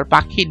ফ্লিপার,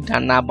 পাখির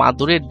ডানা,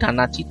 বাদুড়ের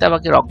ডানা,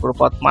 চিতাবাঘের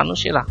অগ্রপথ,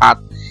 মানুষের হাত,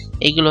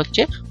 এগুলো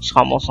হচ্ছে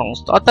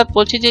সমসংস্থ। অর্থাৎ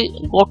বলছে যে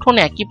গঠন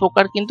একই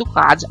প্রকার কিন্তু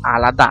কাজ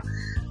আলাদা।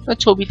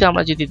 ছবিতে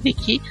আমরা যদি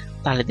দেখি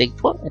তাহলে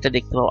দেখবো, এটা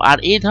দেখতে পাবো। আর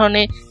এই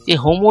ধরনের যে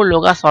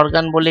হোমোলোগাস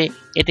অর্গান বলে,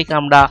 এটাকে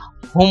আমরা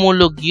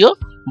হোমোলগীয়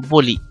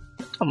বলি,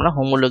 আমরা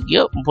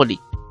হোমোলগীয় বলি।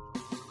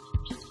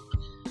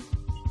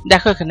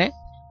 দেখো এখানে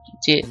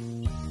যে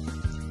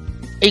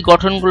এই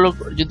গঠনগুলো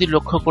যদি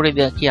লক্ষ্য করে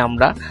দেখি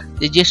আমরা,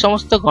 যে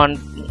সমস্ত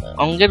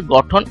অঙ্গের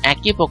গঠন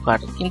একই প্রকার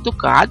কিন্তু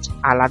কাজ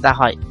আলাদা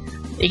হয়।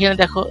 এখানে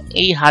দেখো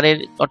এই হাড়ের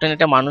গঠন,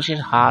 এটা মানুষের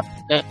হাত,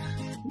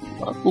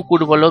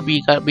 কুকুর বলো,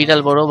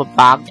 বিড়াল বলো,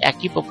 বাঘ,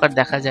 একই প্রকার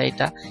দেখা যায়।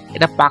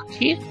 এটা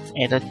পাখির,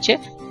 এটা হচ্ছে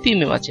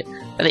তিমি মাছের।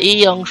 তাহলে এই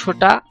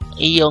অংশটা,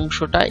 এই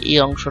অংশটা, এই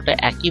অংশটা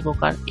একই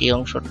প্রকার। এই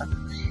অংশটা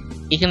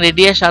এখানে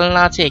রেডিয়াস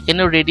আলনা আছে,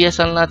 এখানেও রেডিয়াস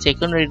আলনা আছে,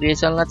 এখানেও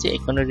রেডিয়াস আলনা আছে,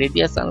 এখানেও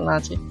রেডিয়াস আলনা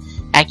আছে।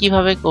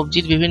 একইভাবে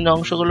কবজির বিভিন্ন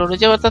অংশগুলো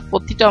রয়েছে, অর্থাৎ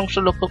প্রতিটা অংশ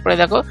লক্ষ্য করে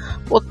দেখো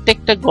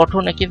প্রত্যেকটা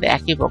গঠন কিন্তু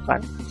একই প্রকার।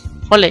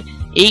 ফলে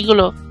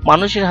এইগুলো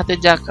মানুষের হাতে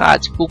যা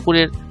কাজ,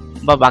 কুকুরের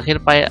বা বাঘের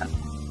পায়ে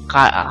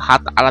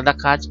হাত আলাদা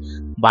কাজ,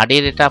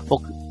 বাড়ির এটা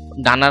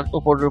ডানার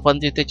উপর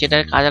রূপান্তরিত হচ্ছে,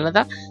 এটার কাজ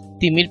আলাদা,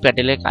 তিমির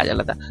প্যাডেলের কাজ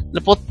আলাদা।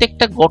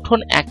 প্রত্যেকটা গঠন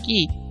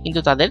একই কিন্তু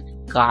তাদের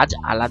কাজ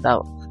আলাদা।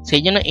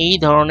 সেই জন্য এই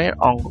ধরনের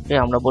অঙ্গকে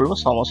আমরা বলবো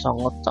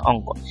সমসংস্থ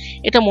অঙ্গ।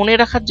 এটা মনে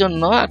রাখার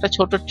জন্য একটা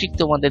ছোট ট্রিক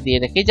তোমাদের দিয়ে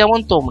রাখি। যেমন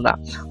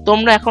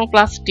তোমরা এখন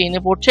ক্লাস 10-এ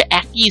পড়ছো,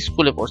 একই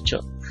স্কুলে পড়ছো,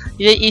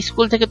 এই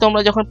স্কুল থেকে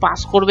তোমরা যখন পাস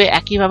করবে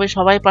একইভাবে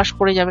সবাই পাস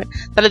করে যাবে,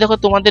 তাহলে দেখো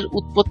তোমাদের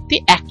উৎপত্তি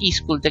একই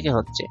স্কুল থেকে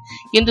হচ্ছে,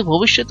 কিন্তু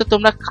ভবিষ্যতে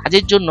তোমরা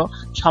কাজের জন্য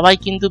সবাই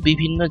কিন্তু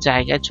বিভিন্ন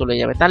জায়গায় চলে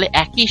যাবে, তাহলে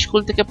একই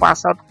স্কুল থেকে পাস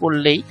আউট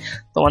করলেই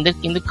তোমাদের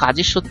কিন্তু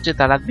কাজের সূত্রে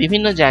তারা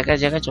বিভিন্ন জায়গায়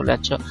চলে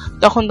যাচ্ছ,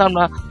 তখন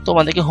আমরা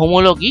তোমাদেরকে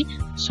হোমোলগি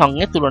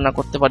সঙ্গে তুলনা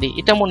করতে পারি।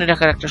 এটা মনে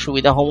রাখার একটা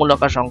সুবিধা,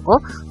 হোমোলগাস অঙ্ক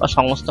বা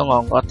সমস্তাঙ্গ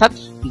অঙ্ক, অর্থাৎ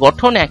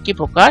গঠন একই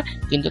প্রকার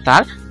কিন্তু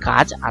তার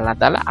কাজ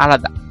আলাদা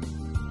আলাদা।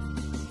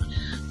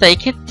 তা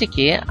এক্ষেত্রে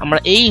থেকে আমরা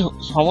এই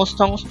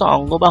সমস্ত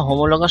অঙ্গ বা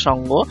হোমোলগাস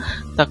অঙ্গ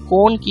তা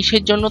কোন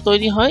কিসের জন্য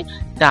তৈরি হয়,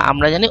 তা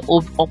আমরা জানি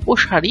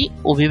অপসারী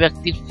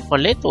অভিব্যক্তির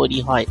ফলে তৈরি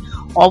হয়।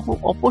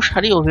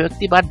 অপসারী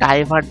অভিব্যক্তি বা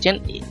ডাইভার্জেন্ট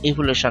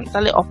ইভলিউশন।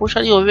 তাহলে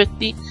অপসারী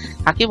অভিব্যক্তি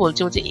কাকে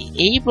বলছে? বলছে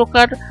এই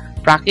প্রকার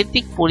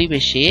প্রাকৃতিক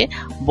পরিবেশে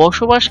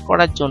বসবাস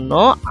করার জন্য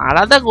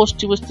আলাদা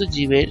গোষ্ঠীবস্তু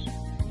জীবের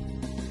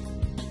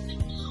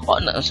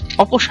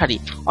অপসারী,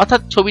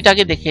 অর্থাৎ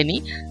ছবিটাকে দেখে নি,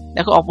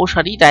 দেখো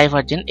অপসারী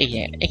ডাইভার্জেন্ট,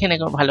 এখানে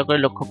ভালো করে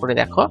লক্ষ্য করে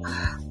দেখো।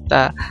 তা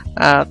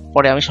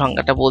পরে আমি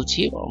সংজ্ঞাটা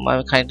বলছি,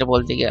 আমি খানিকটা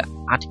বলতে গিয়ে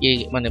আটকে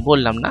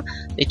বললাম না।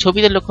 এই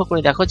ছবিতে লক্ষ্য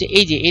করে দেখো যে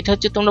এই যে এটা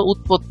হচ্ছে তোমরা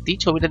উৎপত্তি,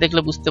 ছবিটা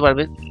দেখলে বুঝতে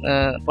পারবে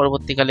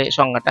পরবর্তীকালে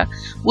সংজ্ঞাটা।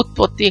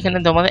 উৎপত্তি এখানে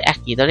তোমাদের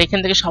একই, ধরো এখান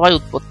থেকে সবাই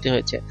উৎপত্তি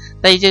হয়েছে,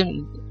 তাই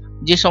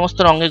যে সমস্ত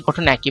রঙের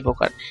গঠন একই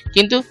প্রকার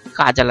কিন্তু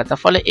কাজ আলাদা,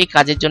 ফলে এই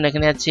কাজের জন্য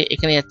এখানে যাচ্ছে,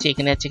 এখানে যাচ্ছে,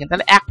 এখানে যাচ্ছে,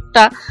 তাহলে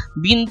একটা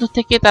বিন্দু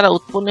থেকে তারা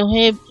উৎপন্ন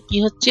হয়ে কি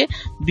হচ্ছে,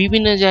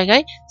 বিভিন্ন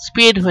জায়গায়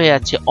স্প্রেড হয়ে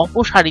যাচ্ছে,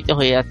 অপসারিত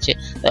হয়ে যাচ্ছে।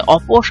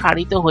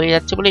 অপসারিত হয়ে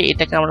যাচ্ছে বলে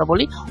এটাকে আমরা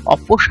বলি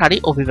অপসারী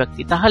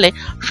অভিব্যক্তি। তাহলে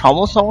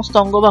সমস্ত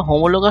অঙ্গ বা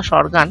হোমোলোগাস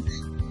অর্গান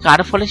কার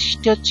ফলে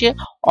সৃষ্টি হচ্ছে?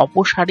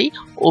 অপসারী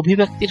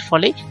অভিব্যক্তির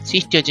ফলে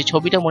সৃষ্টি হচ্ছে।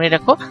 ছবিটা মনে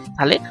রাখো,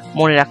 তাহলে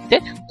মনে রাখতে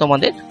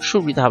তোমাদের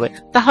সুবিধা হবে।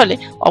 তাহলে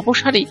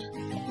অপসারী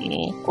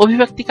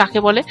অভিব্যক্তি কাকে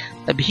বলে?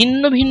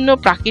 ভিন্ন ভিন্ন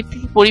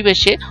প্রাকৃতিক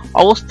পরিবেশে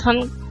অবস্থান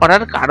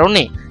করার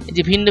কারণে,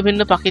 যে ভিন্ন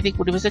ভিন্ন প্রাকৃতিক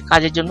পরিবেশের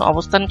কাজের জন্য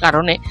অবস্থান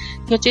কারণে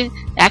কি হচ্ছে,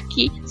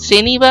 একই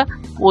শ্রেণী বা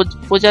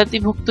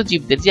প্রজাতিভুক্ত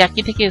জীবদের যে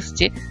একই থেকে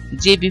এসছে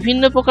যে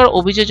বিভিন্ন প্রকার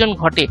অভিযোজন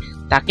ঘটে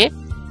তাকে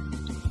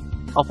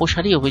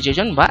অপসারী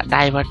অভিযোজন বা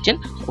ডাইভার্জেন্ট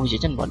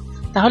অভিযোজন বলে।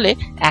 তাহলে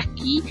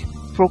একই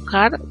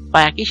প্রকার বা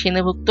একই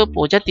শ্রেণীভুক্ত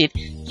প্রজাতির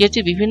কি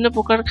হচ্ছে, বিভিন্ন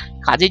প্রকার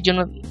কাজের জন্য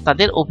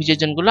তাদের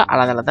অভিযোজনগুলো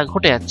আলাদা আলাদা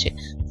ঘটে যাচ্ছে,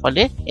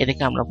 ফলে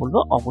এটাকে আমরা বলবো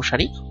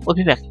অপসারী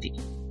অভিব্যক্তি।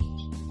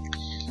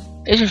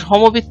 এই যে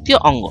সমবৃত্তীয়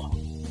অঙ্গ,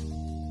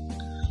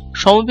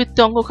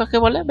 সমবৃত্তীয় অঙ্গ কাকে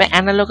বলে? বা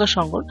অ্যানালগাস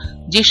অঙ্গ।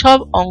 যেসব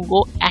অঙ্গ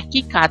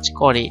একই কাজ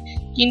করে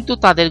কিন্তু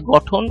তাদের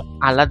গঠন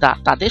আলাদা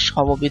তাদের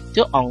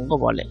সমবৃত্তীয় অঙ্গ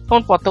বলে।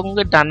 যেমন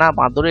পতঙ্গের ডানা,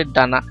 বাঁদরের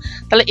ডানা,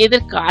 তাহলে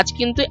এদের কাজ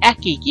কিন্তু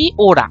একই, কি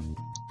ওরা।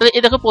 তাহলে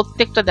এ দেখো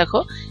প্রত্যেকটা, দেখো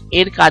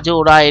এর কাজে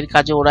ওরা, এর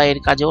কাজে ওরা, এর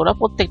কাজে ওরা,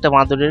 প্রত্যেকটা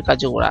বাঁদরের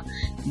কাজে ওরা,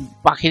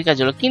 পাখির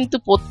কাজে ওরা, কিন্তু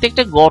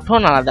প্রত্যেকটা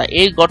গঠন আলাদা।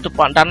 এর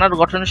ডানার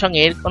গঠনের সঙ্গে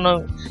এর কোনো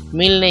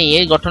মিল নেই,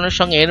 এর গঠনের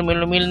সঙ্গে এর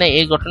মিল নেই,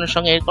 এর গঠনের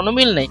সঙ্গে এর কোনো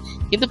মিল নেই,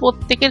 কিন্তু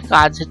প্রত্যেকের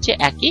কাজ হচ্ছে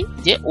একই,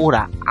 যে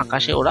ওরা,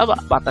 আকাশে ওরা বা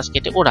বাতাস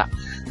কেটে ওরা।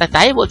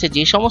 তাই বলছে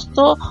যে সমস্ত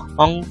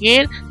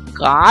অঙ্গের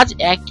কাজ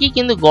একই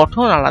কিন্তু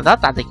গঠন আলাদা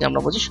তাদেরকে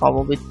আমরা বলছি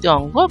সমবৃত্তীয়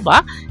অঙ্গ বা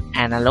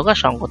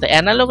অ্যানালগাস অঙ্গ। তো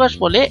অ্যানালগাস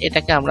বলে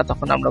এটাকে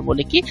তখন আমরা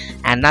বলি কি,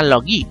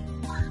 অ্যানালগি।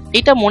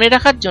 এটা মনে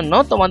রাখার জন্য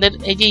তোমাদের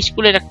এই যে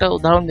স্কুলের একটা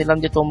উদাহরণ দিলাম,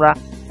 যে তোমরা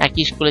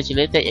একই স্কুলে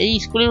ছিলে, তাই এই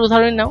স্কুলের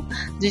উদাহরণ নাও,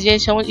 যে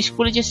সময়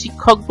স্কুলে যে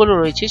শিক্ষকগুলো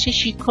রয়েছে সেই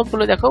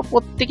শিক্ষকগুলো দেখো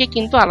প্রত্যেকে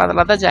কিন্তু আলাদা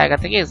আলাদা জায়গা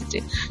থেকে এসছে,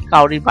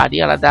 কাউরির বাড়ি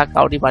আলাদা,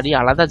 কাউরির বাড়ি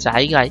আলাদা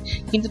জায়গায়,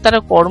 কিন্তু তারা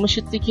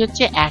কর্মসূত্রে কি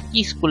হচ্ছে,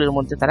 একই স্কুলের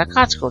মধ্যে তারা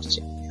কাজ করছে।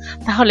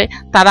 তাহলে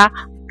তারা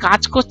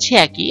কাজ করছে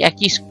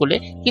একই স্কুলে,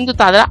 কিন্তু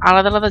তারা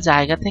আলাদা আলাদা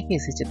জায়গা থেকে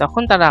এসেছে,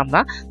 তখন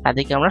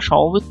তাদেরকে আমরা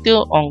সমবৃত্তীয়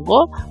অঙ্গ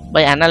বা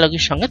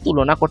অ্যানালগির সঙ্গে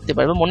তুলনা করতে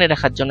পারবো। মনে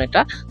রাখার জন্য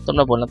এটা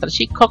তোমরা বললাম। তাহলে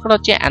শিক্ষকরা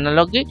হচ্ছে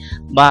অ্যানালগি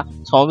বা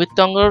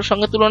সমবৃত্তীয় অঙ্গের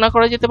সঙ্গে তুলনা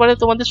করা যেতে পারে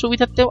তোমাদের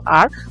সুবিধার্থে,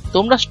 আর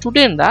তোমরা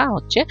স্টুডেন্টরা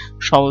হচ্ছে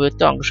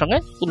সমবৃত্তীয় অঙ্গের সঙ্গে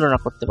তুলনা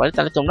করতে পারে,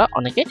 তাহলে তোমরা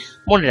অনেকে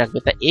মনে রাখবে।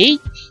 তা এই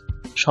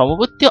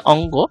সমবৃত্তীয়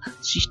অঙ্গ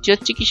সৃষ্টি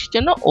হচ্ছে কিসের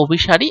জন্য?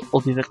 অভিসারী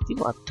অভিব্যক্তির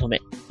মাধ্যমে।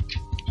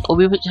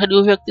 অভিসারী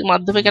অভিব্যক্তির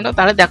মাধ্যমে কেন?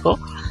 তাহলে দেখো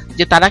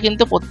যে তারা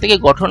কিন্তু প্রত্যেকে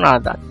গঠন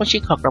আলাদা,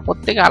 শিক্ষকরা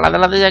প্রত্যেকে আলাদা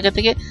আলাদা জায়গা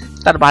থেকে,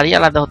 তার বাড়ি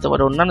আলাদা হতে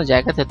পারে, অন্যান্য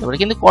জায়গাতে হতে পারে,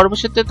 কিন্তু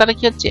কর্মক্ষেত্রে তারা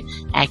কি হচ্ছে,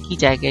 একই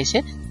জায়গায় এসে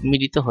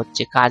মিলিত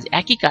হচ্ছে,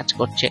 একই কাজ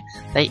করছে।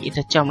 তাই এটা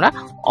হচ্ছে আমরা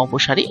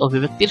অপসারী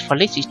অভিব্যক্তির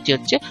ফলে সৃষ্টি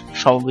হচ্ছে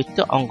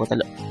সমবৃত্তীয় অঙ্গ।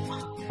 তাহলে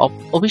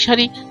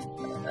অভিসারী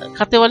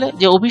কাকে বলে?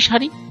 যে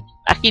অভিসারী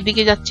একই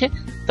দিকে যাচ্ছে,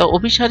 তো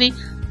অভিসারী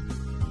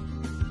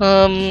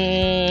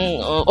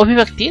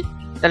অভিব্যক্তি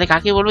তাহলে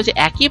কাকে বলবো? যে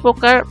একই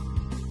প্রকার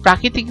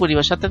প্রাকৃতিক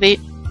পরিবেশ, অর্থাৎ এই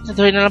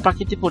ধরে নিলাম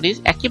প্রাকৃতিক পরিবেশ,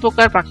 একই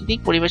প্রকার প্রাকৃতিক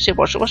পরিবেশে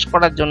বসবাস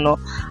করার জন্য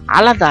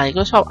আলাদা,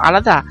 এগুলো সব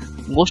আলাদা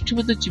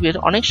গোষ্ঠীভূত জীবের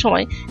অনেক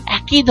সময়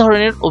একই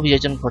ধরনের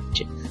অভিযোজন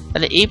ঘটছে।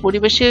 তাহলে এই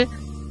পরিবেশে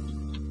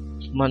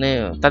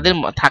তাদের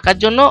থাকার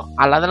জন্য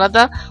আলাদা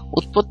আলাদা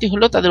উৎপত্তি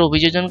হলেও তাদের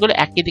অভিযোজনগুলো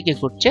একই দিকে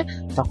ঘটছে,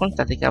 তখন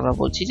তাদেরকে আমরা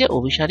বলছি যে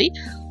অভিসারী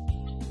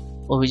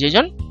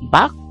অভিযোজন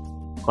বা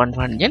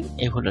কনভার্জেন্ট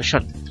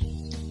এভলিউশন।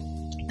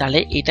 তাহলে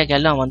এটা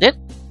গেল আমাদের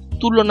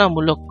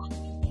তুলনামূলক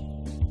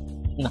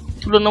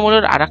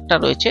আর একটা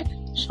রয়েছে,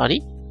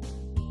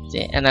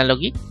 যে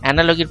অ্যানালগি।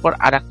 অ্যানালগির পর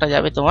আর একটা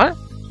যাবে তোমার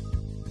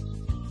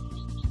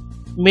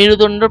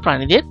মেরুদণ্ড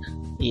প্রাণীদের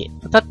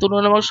অর্থাৎ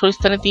তুলনামূলক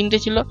শরীরস্থানে 3টে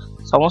ছিল,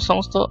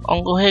 সমস্ত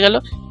অঙ্গ হয়ে গেল।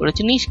 এবার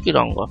হচ্ছে নিষ্ক্রিয়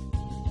অঙ্গ।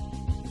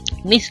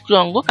 নিষ্ক্রিয়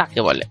অঙ্গ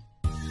কাকে বলে?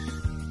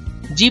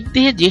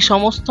 জীবদেহে যে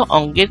সমস্ত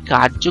অঙ্গের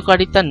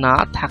কার্যকারিতা না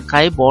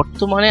থাকায়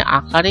বর্তমানে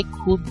আকারে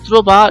ক্ষুদ্র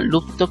বা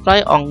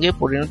লুপ্তপ্রায় অঙ্গে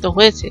পরিণত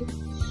হয়েছে,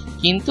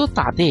 কিন্তু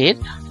তাদের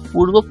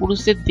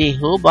পূর্বপুরুষের দেহ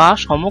বা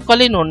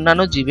সমকালীন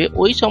অন্যান্য জীবে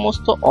ওই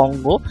সমস্ত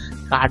অঙ্গ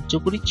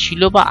কার্যকরী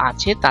ছিল বা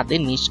আছে, তাদের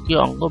নিষ্ক্রিয়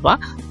অঙ্গ বা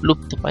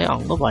লুপ্তপ্রায়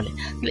অঙ্গ বলে।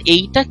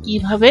 এইটা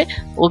কিভাবে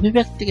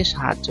অভিব্যক্তিকে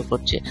সাহায্য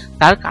করছে?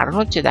 তার কারণ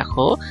হচ্ছে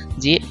দেখো,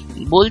 যে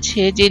বলছে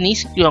যে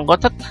নিষ্ক্রিয় অঙ্গ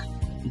অর্থাৎ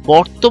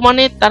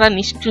বর্তমানে তারা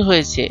নিষ্ক্রিয়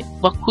হয়েছে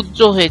বা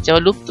ক্ষুদ্র হয়েছে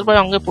বা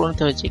লুপ্তপ্রায় অঙ্গে পরিণত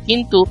হয়েছে,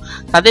 কিন্তু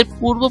তাদের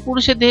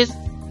পূর্বপুরুষের দেহ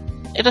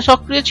এটা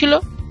সক্রিয় ছিল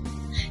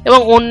এবং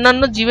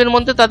অন্যান্য জীবের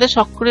মধ্যে তাদের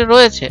সক্রিয়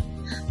রয়েছে।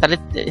 তাহলে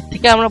এর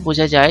থেকে আমরা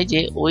বোঝা যায় যে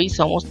ওই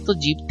সমস্ত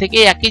জীব থেকে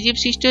একই জীব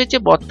সৃষ্টি হয়েছে,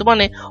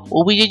 বর্তমানে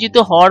অভিযোজিত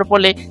হওয়ার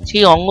ফলে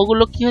সেই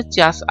অঙ্গগুলো কি হচ্ছে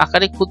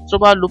আকারে ক্ষুদ্র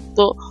বা লুপ্ত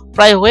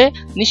প্রায় হয়ে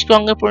নিষ্ক্রিয়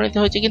অঙ্গে পরিণত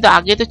হয়েছে, কিন্তু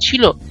আগে তো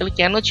ছিল। তাহলে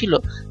কেন ছিল?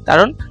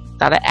 কারণ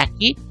তারা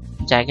একই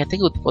জায়গা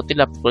থেকে উৎপত্তি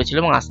লাভ করেছিল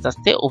এবং আস্তে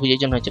আস্তে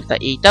অভিযোজন হয়েছিল। তা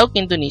এইটাও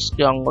কিন্তু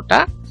নিষ্ক্রিয় অঙ্গটা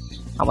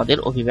আমাদের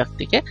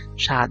অভিব্যক্তিকে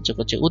সাহায্য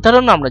করছে।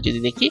 উদাহরণ আমরা যদি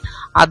দেখি,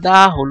 আদা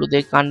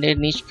হলুদের কাণ্ডের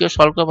নিষ্ক্রিয়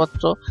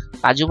শল্কপত্র,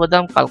 কাজু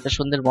বাদাম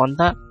কালকাসন্দের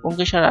বন্ধা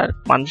পুঙ্কেশ্বর। আর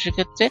মানুষের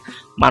ক্ষেত্রে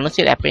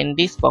মানুষের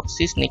অ্যাপেন্ডিক্স,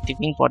 কক্সিস,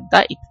 নিকটিকিং পর্দা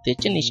ইত্যাদি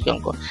হচ্ছে নিষ্ক্রিয়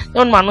অঙ্গ।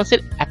 যেমন মানুষের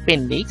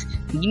অ্যাপেন্ডিক্স,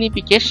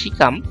 গিনিপিগের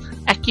শিকাম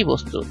একই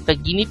বস্তু। তা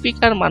গিনিপিগ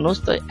আর মানুষ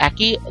তো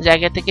একই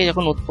জায়গা থেকে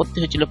যখন উৎপত্তি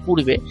হয়েছিল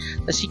পূর্বে,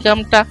 তা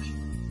শিকামটা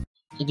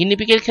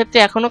গিনিপিগের ক্ষেত্রে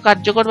এখনো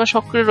কার্যকর বা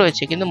সক্রিয়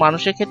রয়েছে, কিন্তু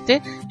মানুষের ক্ষেত্রে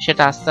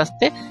সেটা আস্তে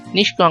আস্তে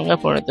নিষ্ক্রিয় অঙ্গে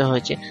পরিণত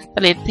হয়েছে।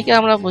 তাহলে এর থেকে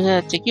আমরা বোঝা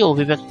যাচ্ছে কি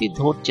অভিব্যক্তি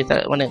ধরছে,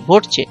 মানে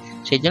ঘটছে,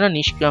 সেই জন্য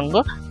নিষ্ক্রিয় অঙ্গ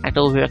একটা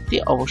অভিব্যক্তি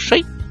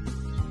অবশ্যই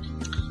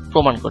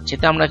প্রমাণ করছে।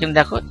 তো আমরা এখানে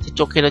দেখো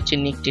চোখের হচ্ছে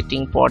নিকটিকিং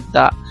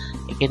পর্দা,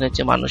 এখানে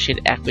হচ্ছে মানুষের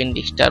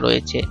অ্যাপেন্ডিক্সটা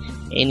রয়েছে,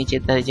 এই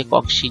নিচের ধারে যে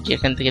কক্সিস,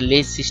 যেখান থেকে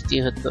লেজ সৃষ্টি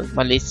হতো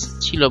বা লেজ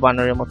ছিল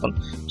বানরের মতন,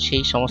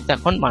 সেই সমস্ত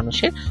এখন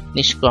মানুষের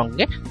নিষ্ক্রিয়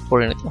অঙ্গে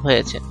পরিণত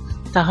হয়েছে।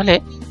 তাহলে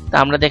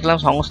আমরা দেখলাম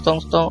সমস্ত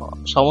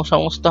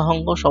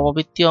অঙ্গ,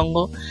 সমবৃত্তীয় অঙ্গ,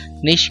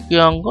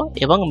 নিষ্ক্রিয় অঙ্গ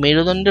এবং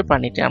মেরুদণ্ডের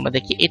প্রাণীটা আমরা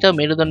দেখি। এটাও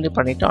মেরুদণ্ডের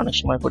প্রাণীটা অনেক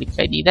সময়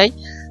পরীক্ষায় দিয়ে দেয়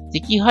যে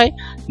কি হয়,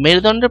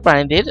 মেরুদণ্ডের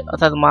প্রাণীদের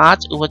অর্থাৎ মাছ,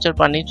 উভচর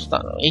প্রাণীর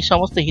এই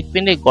সমস্ত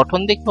হৃৎপিণ্ডের গঠন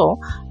দেখেও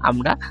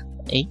আমরা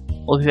এই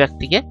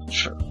অভিব্যক্তিকে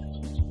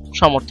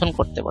সমর্থন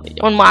করতে পারি।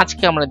 যেমন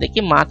মাছকে আমরা দেখি,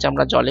 মাছ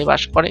আমরা জলে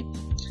বাস করে।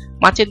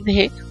 মাছের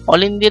দেহে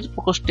অলিন্দের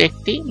প্রকোষ্ঠ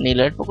একটি,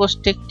 নিলয়ের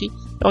প্রকোষ্ঠ একটি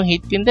এবং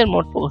হৃৎপিণ্ডের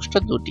মোট প্রকোষ্ঠ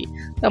 2টি।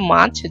 তা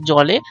মাছ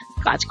জলে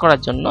কাজ করার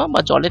জন্য বা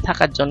জলে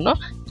থাকার জন্য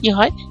কি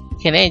হয়,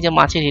 এখানে এই যে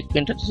মাছের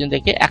হৃৎপিণ্ডটা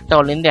দেখে একটা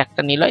অলিন্দে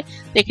একটা নিলয়,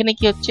 এখানে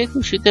কি হচ্ছে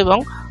দূষিত এবং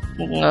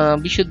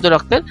বিশুদ্ধ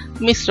রক্তের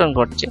মিশ্রণ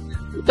ঘটছে।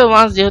 তো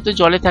মাছ যেহেতু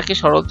জলে থাকে,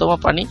 সরলতম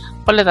প্রাণী,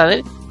 ফলে তাদের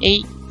এই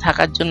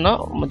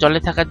জলে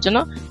থাকার জন্য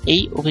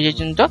এই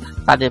অভিযোজনটা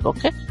তাদের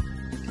পক্ষে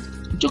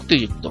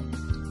যুক্তিযুক্ত।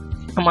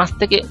 মাছ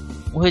থেকে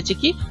হয়েছে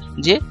কি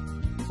যে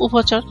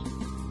উভচর।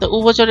 তো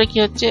উভচরে কি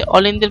হচ্ছে,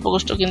 অলিন্দের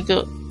প্রকোষ্ঠ কিন্তু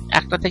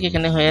একটা থেকে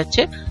এখানে হয়ে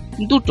যাচ্ছে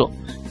 2টো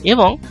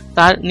এবং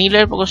তার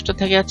নিলয়ের প্রকোষ্ঠ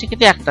থেকে যাচ্ছে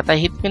কিন্তু একটা, তাই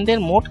হৃৎপিণ্ডের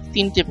মোট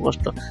 3টে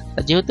প্রকোষ্ঠ।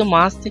 যেহেতু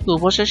মাছ থেকে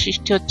উভচর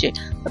সৃষ্টি হচ্ছে,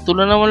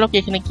 তুলনামূলক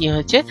এখানে কি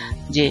হয়েছে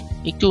যে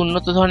একটু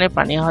উন্নত ধরনের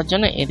প্রাণী হওয়ার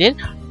জন্য এদের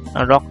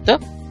রক্ত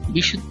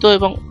বিশুদ্ধ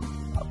এবং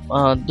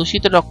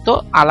দূষিত রক্ত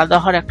আলাদা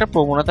হওয়ার একটা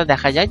প্রবণতা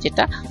দেখা যায়,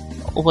 যেটা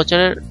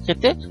উভচরের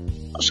ক্ষেত্রে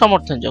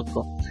সমর্থনযোগ্য।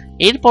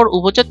 এরপর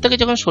উভচর থেকে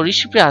যখন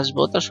সরীসৃপে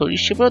আসবো, তো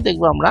সরীসৃপেও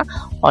দেখবো আমরা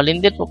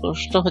অলিন্দের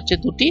প্রকোষ্ঠ হচ্ছে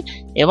 2টি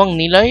এবং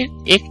নিলয়ের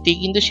একটি,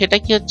 কিন্তু সেটা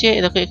কি হচ্ছে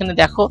দেখো, এখানে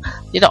দেখো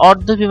যেটা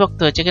অর্ধ বিভক্ত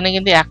হয়েছে। এখানে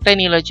কিন্তু একটাই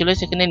নিলয় ছিল,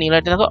 সেখানে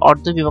নিলয়টা দেখো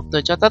অর্ধ বিভক্ত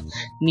হয়েছে, অর্থাৎ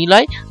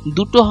নিলয়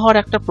 2টো হওয়ার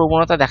একটা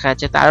প্রবণতা দেখা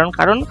যাচ্ছে।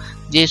 কারণ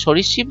যে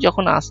সরীসৃপ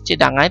যখন আসছে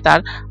ডাঙায়, তার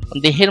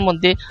দেহের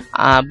মধ্যে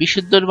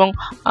বিশুদ্ধ এবং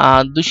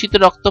দূষিত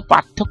রক্ত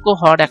পার্থক্য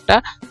হওয়ার একটা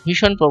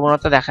ভীষণ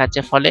প্রবণতা দেখা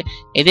যাচ্ছে। ফলে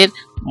এদের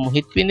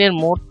হৃৎপিণ্ডের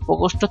মোট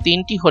প্রকোষ্ঠ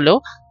 3টি হলেও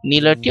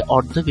নিলয়টি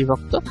অর্ধ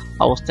বিভক্ত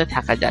অবস্থায়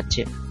থাকা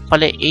যাচ্ছে।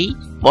 ফলে এই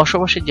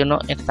বসবাসের জন্য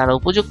এটা তারা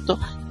উপযুক্ত।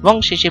 এবং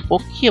শেষে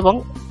পক্ষী এবং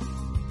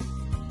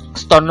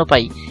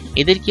স্তন্যপায়ী,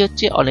 এদের কি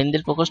হচ্ছে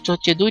অলিন্দের প্রকোষ্ঠ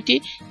হচ্ছে 2টি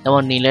এবং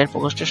নিলয়ের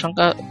প্রকোষ্ঠের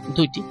সংখ্যা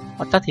 2টি,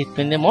 অর্থাৎ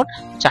হৃৎপিণ্ডে মোট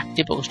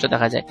 4টি প্রকোষ্ঠ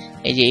দেখা যায়।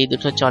 এই যে এই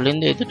দুটো হচ্ছে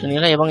অলিন্দ, এই দুটো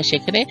নিলয়, এবং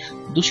সেখানে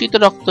দূষিত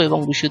রক্ত এবং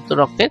বিশুদ্ধ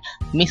রক্তের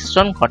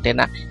মিশ্রণ ঘটে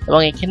না এবং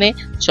এখানে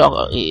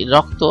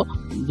রক্ত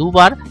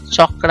 2বার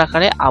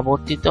চক্রাকারে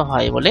আবর্তিত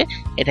হয় বলে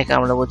এটাকে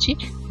আমরা বলছি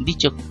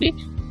দ্বিচক্রী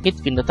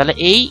হৃৎপিণ্ড। তাহলে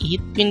এই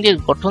হৃৎপিণ্ডের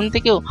গঠন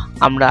থেকেও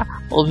আমরা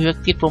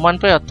অভিব্যক্তির প্রমাণ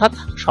পাই, অর্থাৎ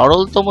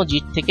সরলতম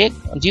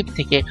জীব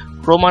থেকে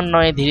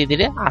ক্রমান্বয়ে ধীরে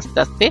ধীরে আস্তে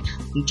আস্তে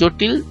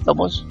জটিলতম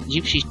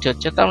জীব সৃষ্টি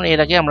হচ্ছে। তো আমরা এর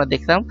আগে আমরা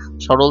দেখলাম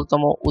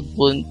সরলতম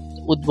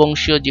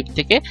উদ্বংশীয় জীব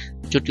থেকে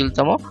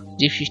জটিলতম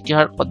জীব সৃষ্টি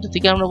হওয়ার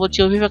পদ্ধতিকে আমরা বলছি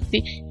অভিব্যক্তি।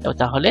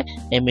 তাহলে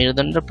এই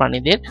মেরুদণ্ড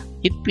প্রাণীদের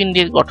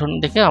হৃৎপিণ্ডের গঠন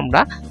দেখে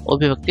আমরা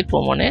অভিব্যক্তির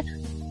প্রমাণের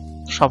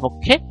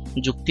সপক্ষে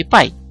যুক্তি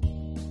পাই।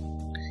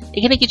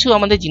 এখানে কিছু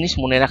আমাদের জিনিস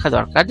মনে রাখা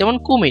দরকার, যেমন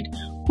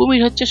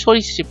কুমির হচ্ছে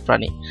সরীসৃপ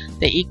প্রাণী।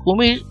 তাই এই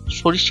কুমির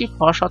সরীসৃপ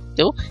হওয়া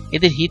সত্ত্বেও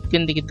এদের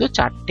হৃৎপিণ্ডে কিন্তু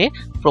 4টে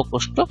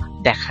প্রকোষ্ঠ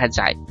দেখা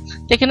যায়।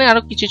 এখানে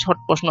আরো কিছু ছোট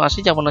প্রশ্ন আসে,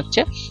 যেমন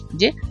হচ্ছে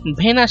যে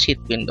ভেনাস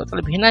হৃৎপিণ্ড।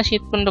 তাহলে ভেনাস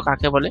হৃৎপিণ্ড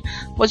কাকে বলে?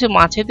 বলছে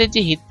মাছেদের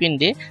যে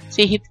হৃৎপিণ্ডে,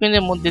 সেই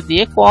হৃৎপিণ্ডের মধ্যে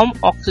দিয়ে কম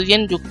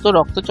অক্সিজেন যুক্ত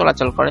রক্ত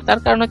চলাচল করে। তার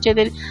কারণ হচ্ছে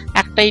এদের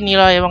একটাই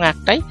নিলয় এবং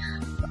একটাই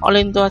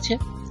অলিন্দ আছে।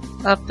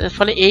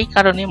 ফলে এই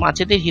কারণে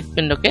মাছেদের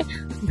হৃৎপিণ্ডকে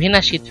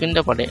ভেনাস হৃৎপিণ্ড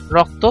বলে।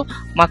 রক্ত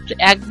মাত্র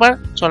একবার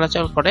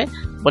চলাচল করে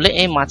বলে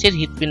এই মাছের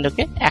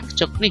হৃৎপিণ্ডকে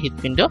একচক্রী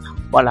হৃৎপিণ্ড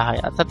বলা হয়।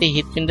 অর্থাৎ এই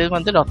হৃৎপিণ্ডের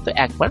মধ্যে রক্ত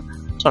একবার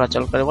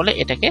চলাচল করে বলে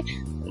এটাকে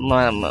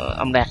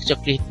আমরা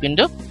একচক্রী হৃৎপিণ্ড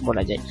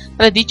বলা যায়।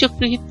 তাহলে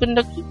দ্বিচক্রী হৃৎপিণ্ড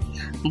কি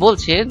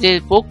বলছে? যে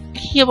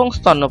পক্ষী এবং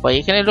স্তন্যপায়ী।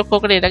 এখানে লক্ষ্য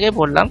করে এটাকে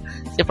বললাম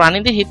যে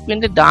প্রাণীদের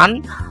হৃৎপিণ্ডে ডান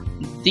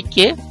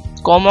দিকে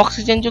কম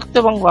অক্সিজেন যুক্ত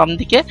এবং বাম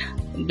দিকে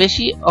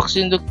বেশি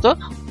অক্সিজেন যুক্ত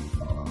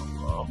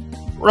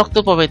রক্ত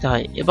প্রবাহিত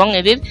হয় এবং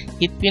এদের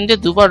হৃৎপিণ্ডে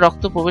দুবার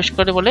রক্ত প্রবেশ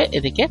করে বলে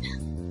এদেরকে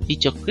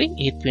দ্বিচক্রী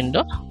হৃৎপিণ্ড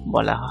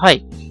বলা হয়।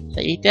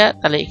 এইটা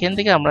তাহলে এখান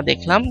থেকে আমরা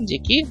দেখলাম যে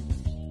কি,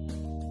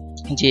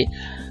 যে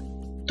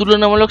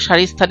তুলনামূলক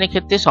সারি স্থানের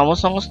ক্ষেত্রে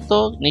সমসংস্থ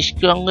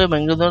নিষ্ক্রিয় অঙ্গ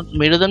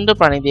মেরুদণ্ড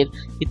প্রাণীদের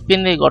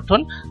হৃৎপিণ্ডের গঠন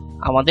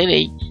আমাদের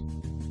এই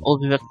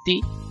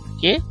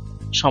অভিব্যক্তিকে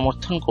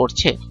সমর্থন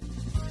করছে।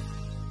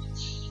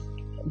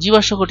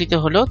 জীবাশ্ম গঠিত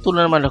হলো,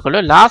 তুলনামূলক হলো।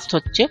 লাস্ট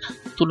হচ্ছে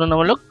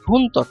তুলনামূলক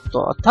ভ্রূণতত্ত্ব,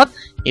 অর্থাৎ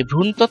এই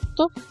ভ্রূণতত্ত্ব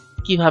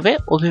কিভাবে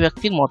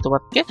অভিব্যক্তির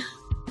মতবাদকে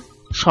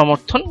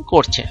সমর্থন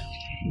করছে।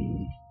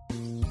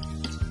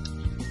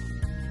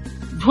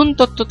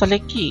 ভ্রূণতত্ত্ব তাহলে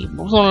কি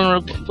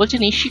বলছে?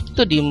 নিষিক্ত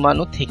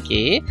ডিম্বাণু থেকে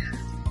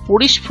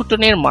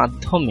পরিস্ফুটনের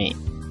মাধ্যমে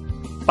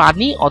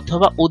প্রাণী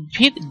অথবা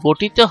উদ্ভিদ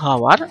গঠিত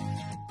হওয়ার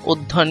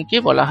অধ্যয়নকে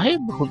বলা হয়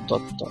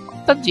ভ্রূণতত্ত্ব।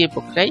 অর্থাৎ যে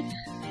প্রক্রিয়ায়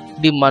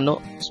ডিম্বাণু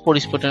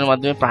পরিস্ফুটনের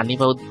মাধ্যমে প্রাণী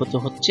বা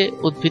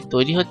উদ্ভিদ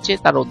তৈরি হচ্ছে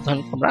তার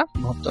অধ্যয়নকে আমরা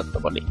ভ্রূণতত্ত্ব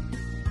বলি।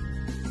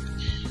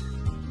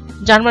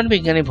 জার্মান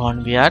বিজ্ঞানী ভন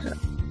বিয়ার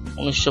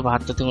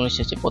 1972 থেকে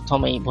 1980 প্রথম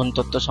এই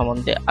ভ্রূণতত্ত্ব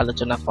সম্বন্ধে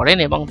আলোচনা করেন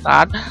এবং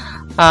তার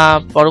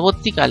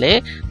পরবর্তীকালে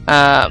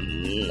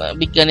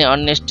বিজ্ঞানী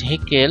আর্নেস্ট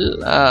হেকেল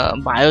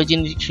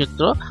বায়োজেনেটিক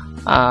সূত্র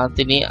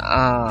তিনি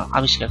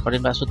আবিষ্কার করেন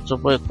বা সূত্র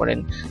প্রয়োগ করেন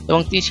এবং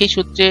তিনি সেই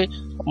সূত্রে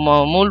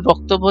মূল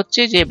বক্তব্য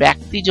হচ্ছে যে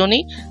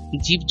ব্যক্তিজনই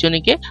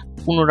জীবজনিকে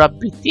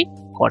পুনরাবৃত্তি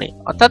করে।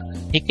 অর্থাৎ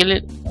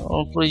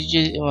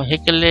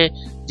হেকেলের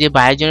যে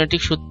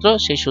বায়োজেনেটিক সূত্র,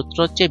 সেই সূত্র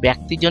হচ্ছে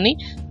ব্যক্তিজনই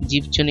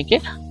জীবজনিকে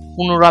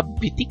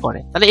পুনরাবৃত্তি করে।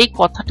 তাহলে এই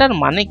কথাটার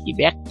মানে কি?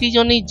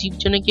 ব্যক্তিজনই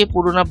জীবজনিকে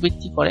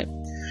পুনরাবৃত্তি করে।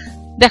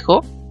 দেখো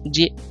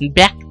যে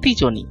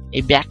ব্যক্তিজনই,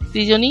 এই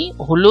ব্যক্তিজনই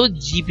হলো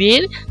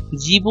জীবের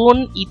জীবন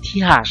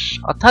ইতিহাস,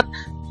 অর্থাৎ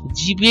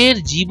জীবের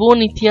জীবন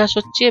ইতিহাস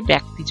হচ্ছে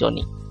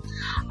ব্যক্তিজনই।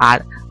 আর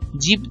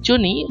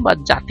জীবজনী বা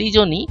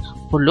জাতিজনী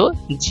হলো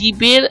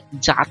জীবের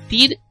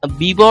জাতির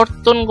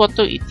বিবর্তনগত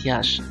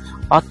ইতিহাস।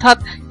 অর্থাৎ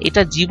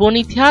এটা জীবন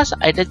ইতিহাস,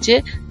 আর এটা হচ্ছে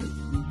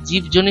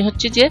জীবজনী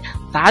হচ্ছে যে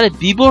তার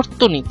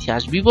বিবর্তন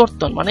ইতিহাস।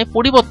 বিবর্তন মানে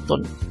পরিবর্তন,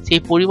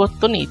 সেই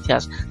পরিবর্তন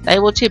ইতিহাস। তাই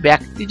বলছে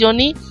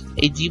ব্যক্তিজনই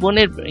এই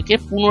জীবনের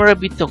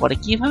পুনরাবৃত্ত করে।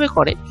 কিভাবে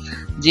করে?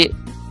 যে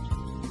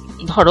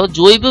ধরো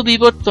জৈব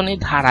বিবর্তনের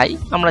ধারায়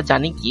আমরা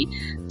জানি কি,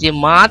 যে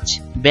মাছ,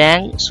 ব্যাঙ,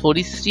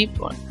 সরীসৃপ,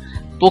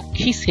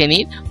 পক্ষী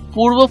শ্রেণীর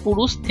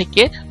পূর্বপুরুষ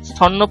থেকে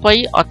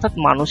স্তন্যপায়ী অর্থাৎ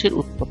মানুষের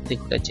উৎপত্তি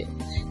ঘটেছে।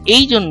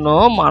 এই জন্য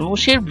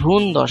মানুষের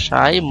ভ্রূণ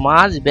দশায়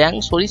মাছ, ব্যাঙ,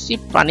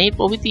 সরীসৃপ প্রাণীর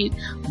প্রভৃতির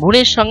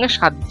ভ্রূণের সঙ্গে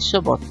সাদৃশ্য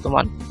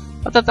বর্তমান।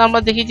 অর্থাৎ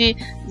আমরা দেখি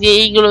যে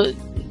এইগুলো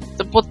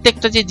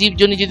প্রত্যেকটা যে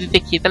জীবজনী যদি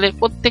দেখি তাহলে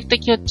প্রত্যেকটা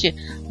কি হচ্ছে,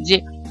 যে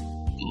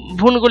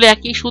ভ্রূণগুলো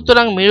একই।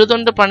 সুতরাং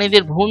মেরুদণ্ড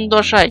প্রাণীদের ভ্রূণ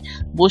দশায়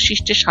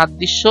বৈশিষ্ট্যের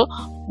সাদৃশ্য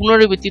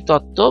পুনরাবৃত্তি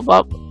তত্ত্ব বা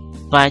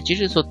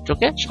বায়োজেনেটিক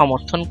সূত্রকে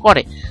সমর্থন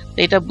করে। তো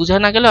এটা বোঝা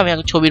না গেলে আমি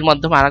ছবির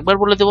মাধ্যমে আরেকবার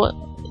বলে দেবো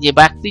যে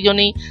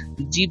ব্যক্তিজনই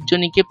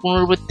জীবজনীকে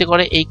পুনরাবৃত্তি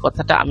করে, এই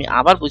কথাটা আমি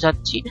আবার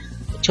বোঝাচ্ছি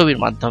ছবির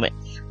মাধ্যমে।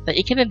 তাই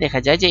এখানে দেখা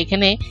যায় যে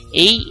এখানে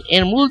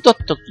এর মূল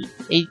তত্ত্ব কি,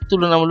 এই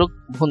তুলনামূলক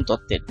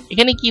ভ্রূণতত্ত্বের।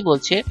 এখানে কি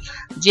বলছে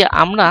যে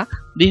আমরা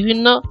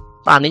বিভিন্ন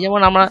প্রাণী,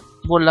 যেমন আমরা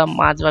বললাম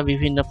মাছ বা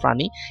বিভিন্ন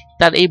প্রাণী,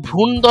 তার এই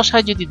ভ্রূণ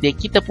দশায় যদি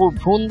দেখি তা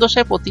ভ্রূণ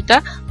দশায় প্রতিটা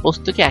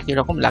বস্তুকে একই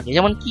রকম লাগে।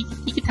 যেমন কি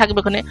কি থাকবে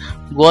ওখানে?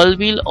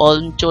 গলবিল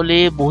অঞ্চলে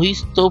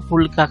বহিস্থ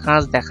ফুলকা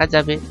কাঁচ দেখা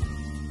যাবে,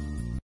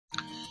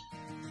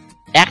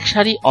 এক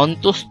সারি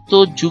অন্তস্থ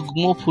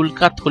যুগ্ম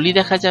ফুলকা থলি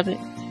দেখা যাবে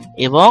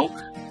এবং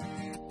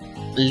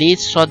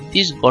লেজ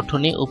সদৃশ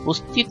গঠনে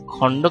উপস্থিত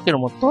খণ্ডকের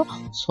মতো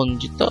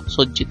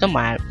সজ্জিত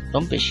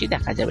মায়াটম পেশি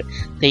দেখা যাবে।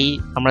 তাই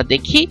আমরা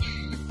দেখি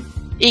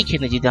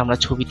এইখানে যদি আমরা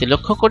ছবিতে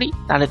লক্ষ্য করি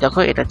তাহলে দেখো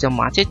এটা হচ্ছে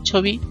মাছের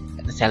ছবি,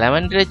 এটা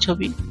স্যালামান্ডারের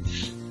ছবি,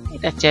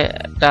 এটা হচ্ছে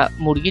একটা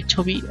মুরগির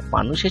ছবি,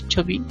 মানুষের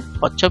ছবি,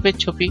 কচ্ছপের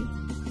ছবি।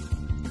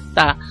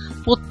 তা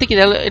প্রত্যেকে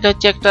এটা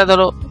হচ্ছে একটা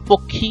ধরো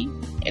পক্ষী,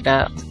 এটা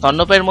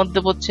স্তন্যপায়ীর মধ্যে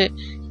পড়ছে,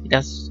 এটা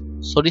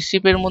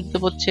সরীসৃপের মধ্যে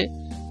পড়ছে,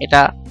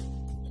 এটা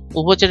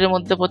উভচরের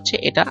মধ্যে পড়ছে,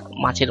 এটা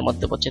মাছের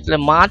মধ্যে পড়ছে। তাহলে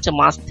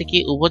মাছ থেকে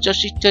উভচর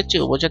সৃষ্টি হচ্ছে,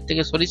 উভচর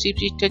থেকে সরীসৃপ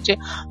সৃষ্টি হচ্ছে,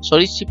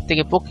 সরীসৃপ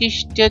থেকে পক্ষী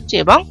সৃষ্টি হচ্ছে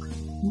এবং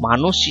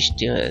মানুষ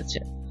সৃষ্টি হয়েছে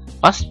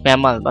বা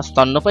ম্যামাল বা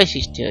স্তন্যপায়ী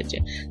সৃষ্টি হয়েছে।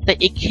 তাই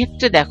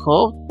এক্ষেত্রে দেখো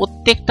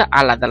প্রত্যেকটা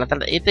আলাদা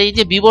আলাদা। এটা এই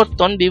যে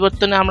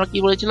বিবর্তনে আমরা কি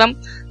বলেছিলাম,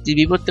 যে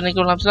বিবর্তনে কি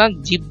বলছিলাম,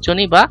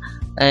 জীবজনী বা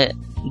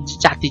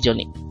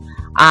জাতিজনী।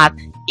 আর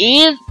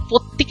এর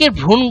প্রত্যেকের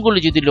ভ্রূণগুলো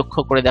যদি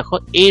লক্ষ্য করে দেখো,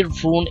 এর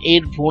ভ্রূণ,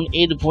 এর ভ্রূণ,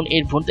 এর ভ্রূণ,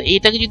 এর ভ্রূণ, তো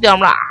এটাকে যদি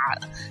আমরা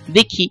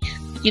দেখি,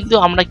 কিন্তু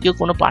আমরা কেউ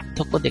কোনো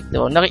পার্থক্য দেখতে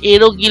পাবো না।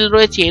 এরও গিল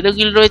রয়েছে, এরও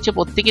গিল রয়েছে,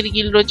 প্রত্যেকেরই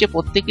গিল রয়েছে,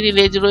 প্রত্যেকেরই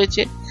লেজ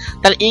রয়েছে।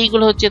 তাহলে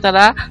এইগুলো হচ্ছে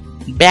তারা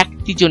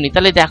ব্যক্তিজনী।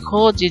 তাহলে দেখো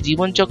যে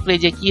জীবনচক্রে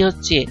যে কি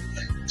হচ্ছে,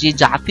 যে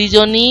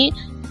জাতিজনী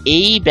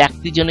এই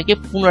ব্যক্তিজনীকে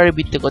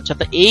পুনরাবৃত্তি করছে।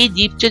 অর্থাৎ এই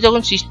জীবটা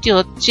যখন সৃষ্টি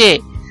হচ্ছে,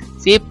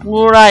 সে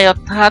পুনরায়,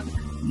 অর্থাৎ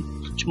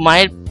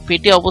মায়ের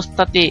পেটে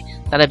অবস্থাতে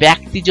তারা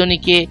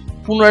ব্যক্তিজনীকে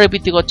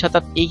পুনরাবৃত্তি করছে।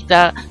 অর্থাৎ এইটা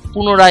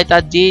পুনরায়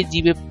তার যে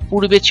জীবে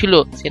পূর্বে ছিল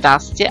সেটা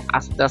আসছে,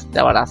 আস্তে আস্তে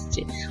আবার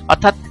আসছে।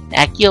 অর্থাৎ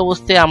একই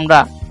অবস্থায় আমরা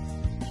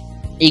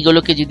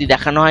এইগুলোকে যদি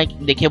দেখানো হয়,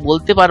 দেখে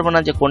বলতে পারবো না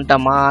যে কোনটা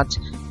মাছ,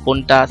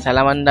 কোনটা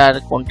স্যালামান্ডার,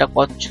 কোনটা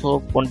কচ্ছপ,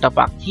 কোনটা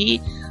পাখি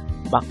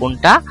বা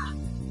কোনটা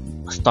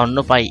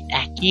স্তন্যপায়ী।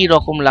 একই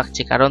রকম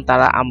লাগছে, কারণ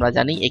তারা, আমরা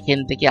জানি, এখান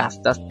থেকে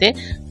আস্তে আস্তে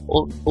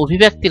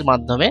অভিব্যক্তির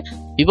মাধ্যমে,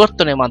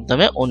 বিবর্তনের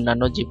মাধ্যমে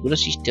অন্যান্য জীবগুলো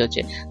সৃষ্টি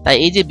হচ্ছে। তাই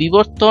এই যে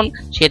বিবর্তন,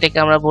 সেটাকে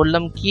আমরা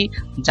বললাম কি,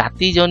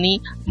 জাতিজনী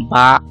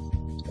বা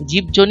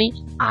জীবজনী,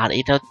 আর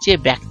এটা হচ্ছে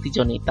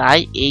ব্যক্তিজনী। তাই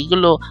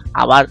এইগুলো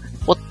আবার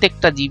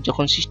প্রত্যেকটা জীব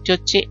যখন সৃষ্টি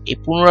হচ্ছে এই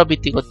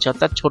পুনরাবৃত্তি করছে,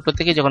 অর্থাৎ ছোট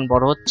থেকে যখন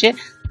বড় হচ্ছে,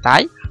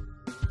 তাই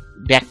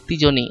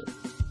ব্যক্তিজনী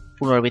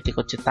পুনরাবৃত্তি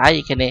করছে। তাই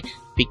এখানে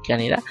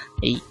বিজ্ঞানীরা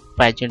এই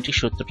বায়োজেনেটিক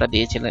সূত্রটা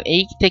দিয়েছিলেন।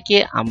 এই থেকে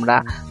আমরা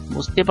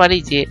বুঝতে পারি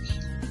যে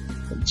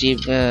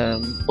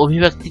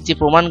অভিব্যক্তির যে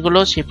প্রমাণগুলো,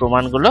 সেই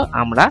প্রমাণগুলো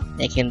আমরা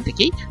এখান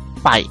থেকেই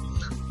পাই।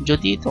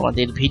 যদি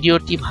তোমাদের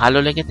ভিডিওটি ভালো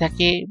লেগে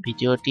থাকে,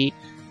 ভিডিওটি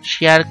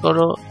শেয়ার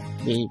করো,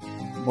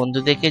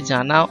 বন্ধুদেরকে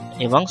জানাও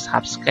এবং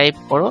সাবস্ক্রাইব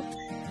করো।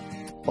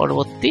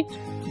 পরবর্তী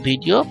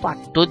ভিডিও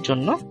পার্ট 2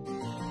 জন্য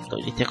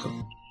তৈরি থেকো।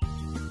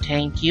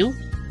 Thank you.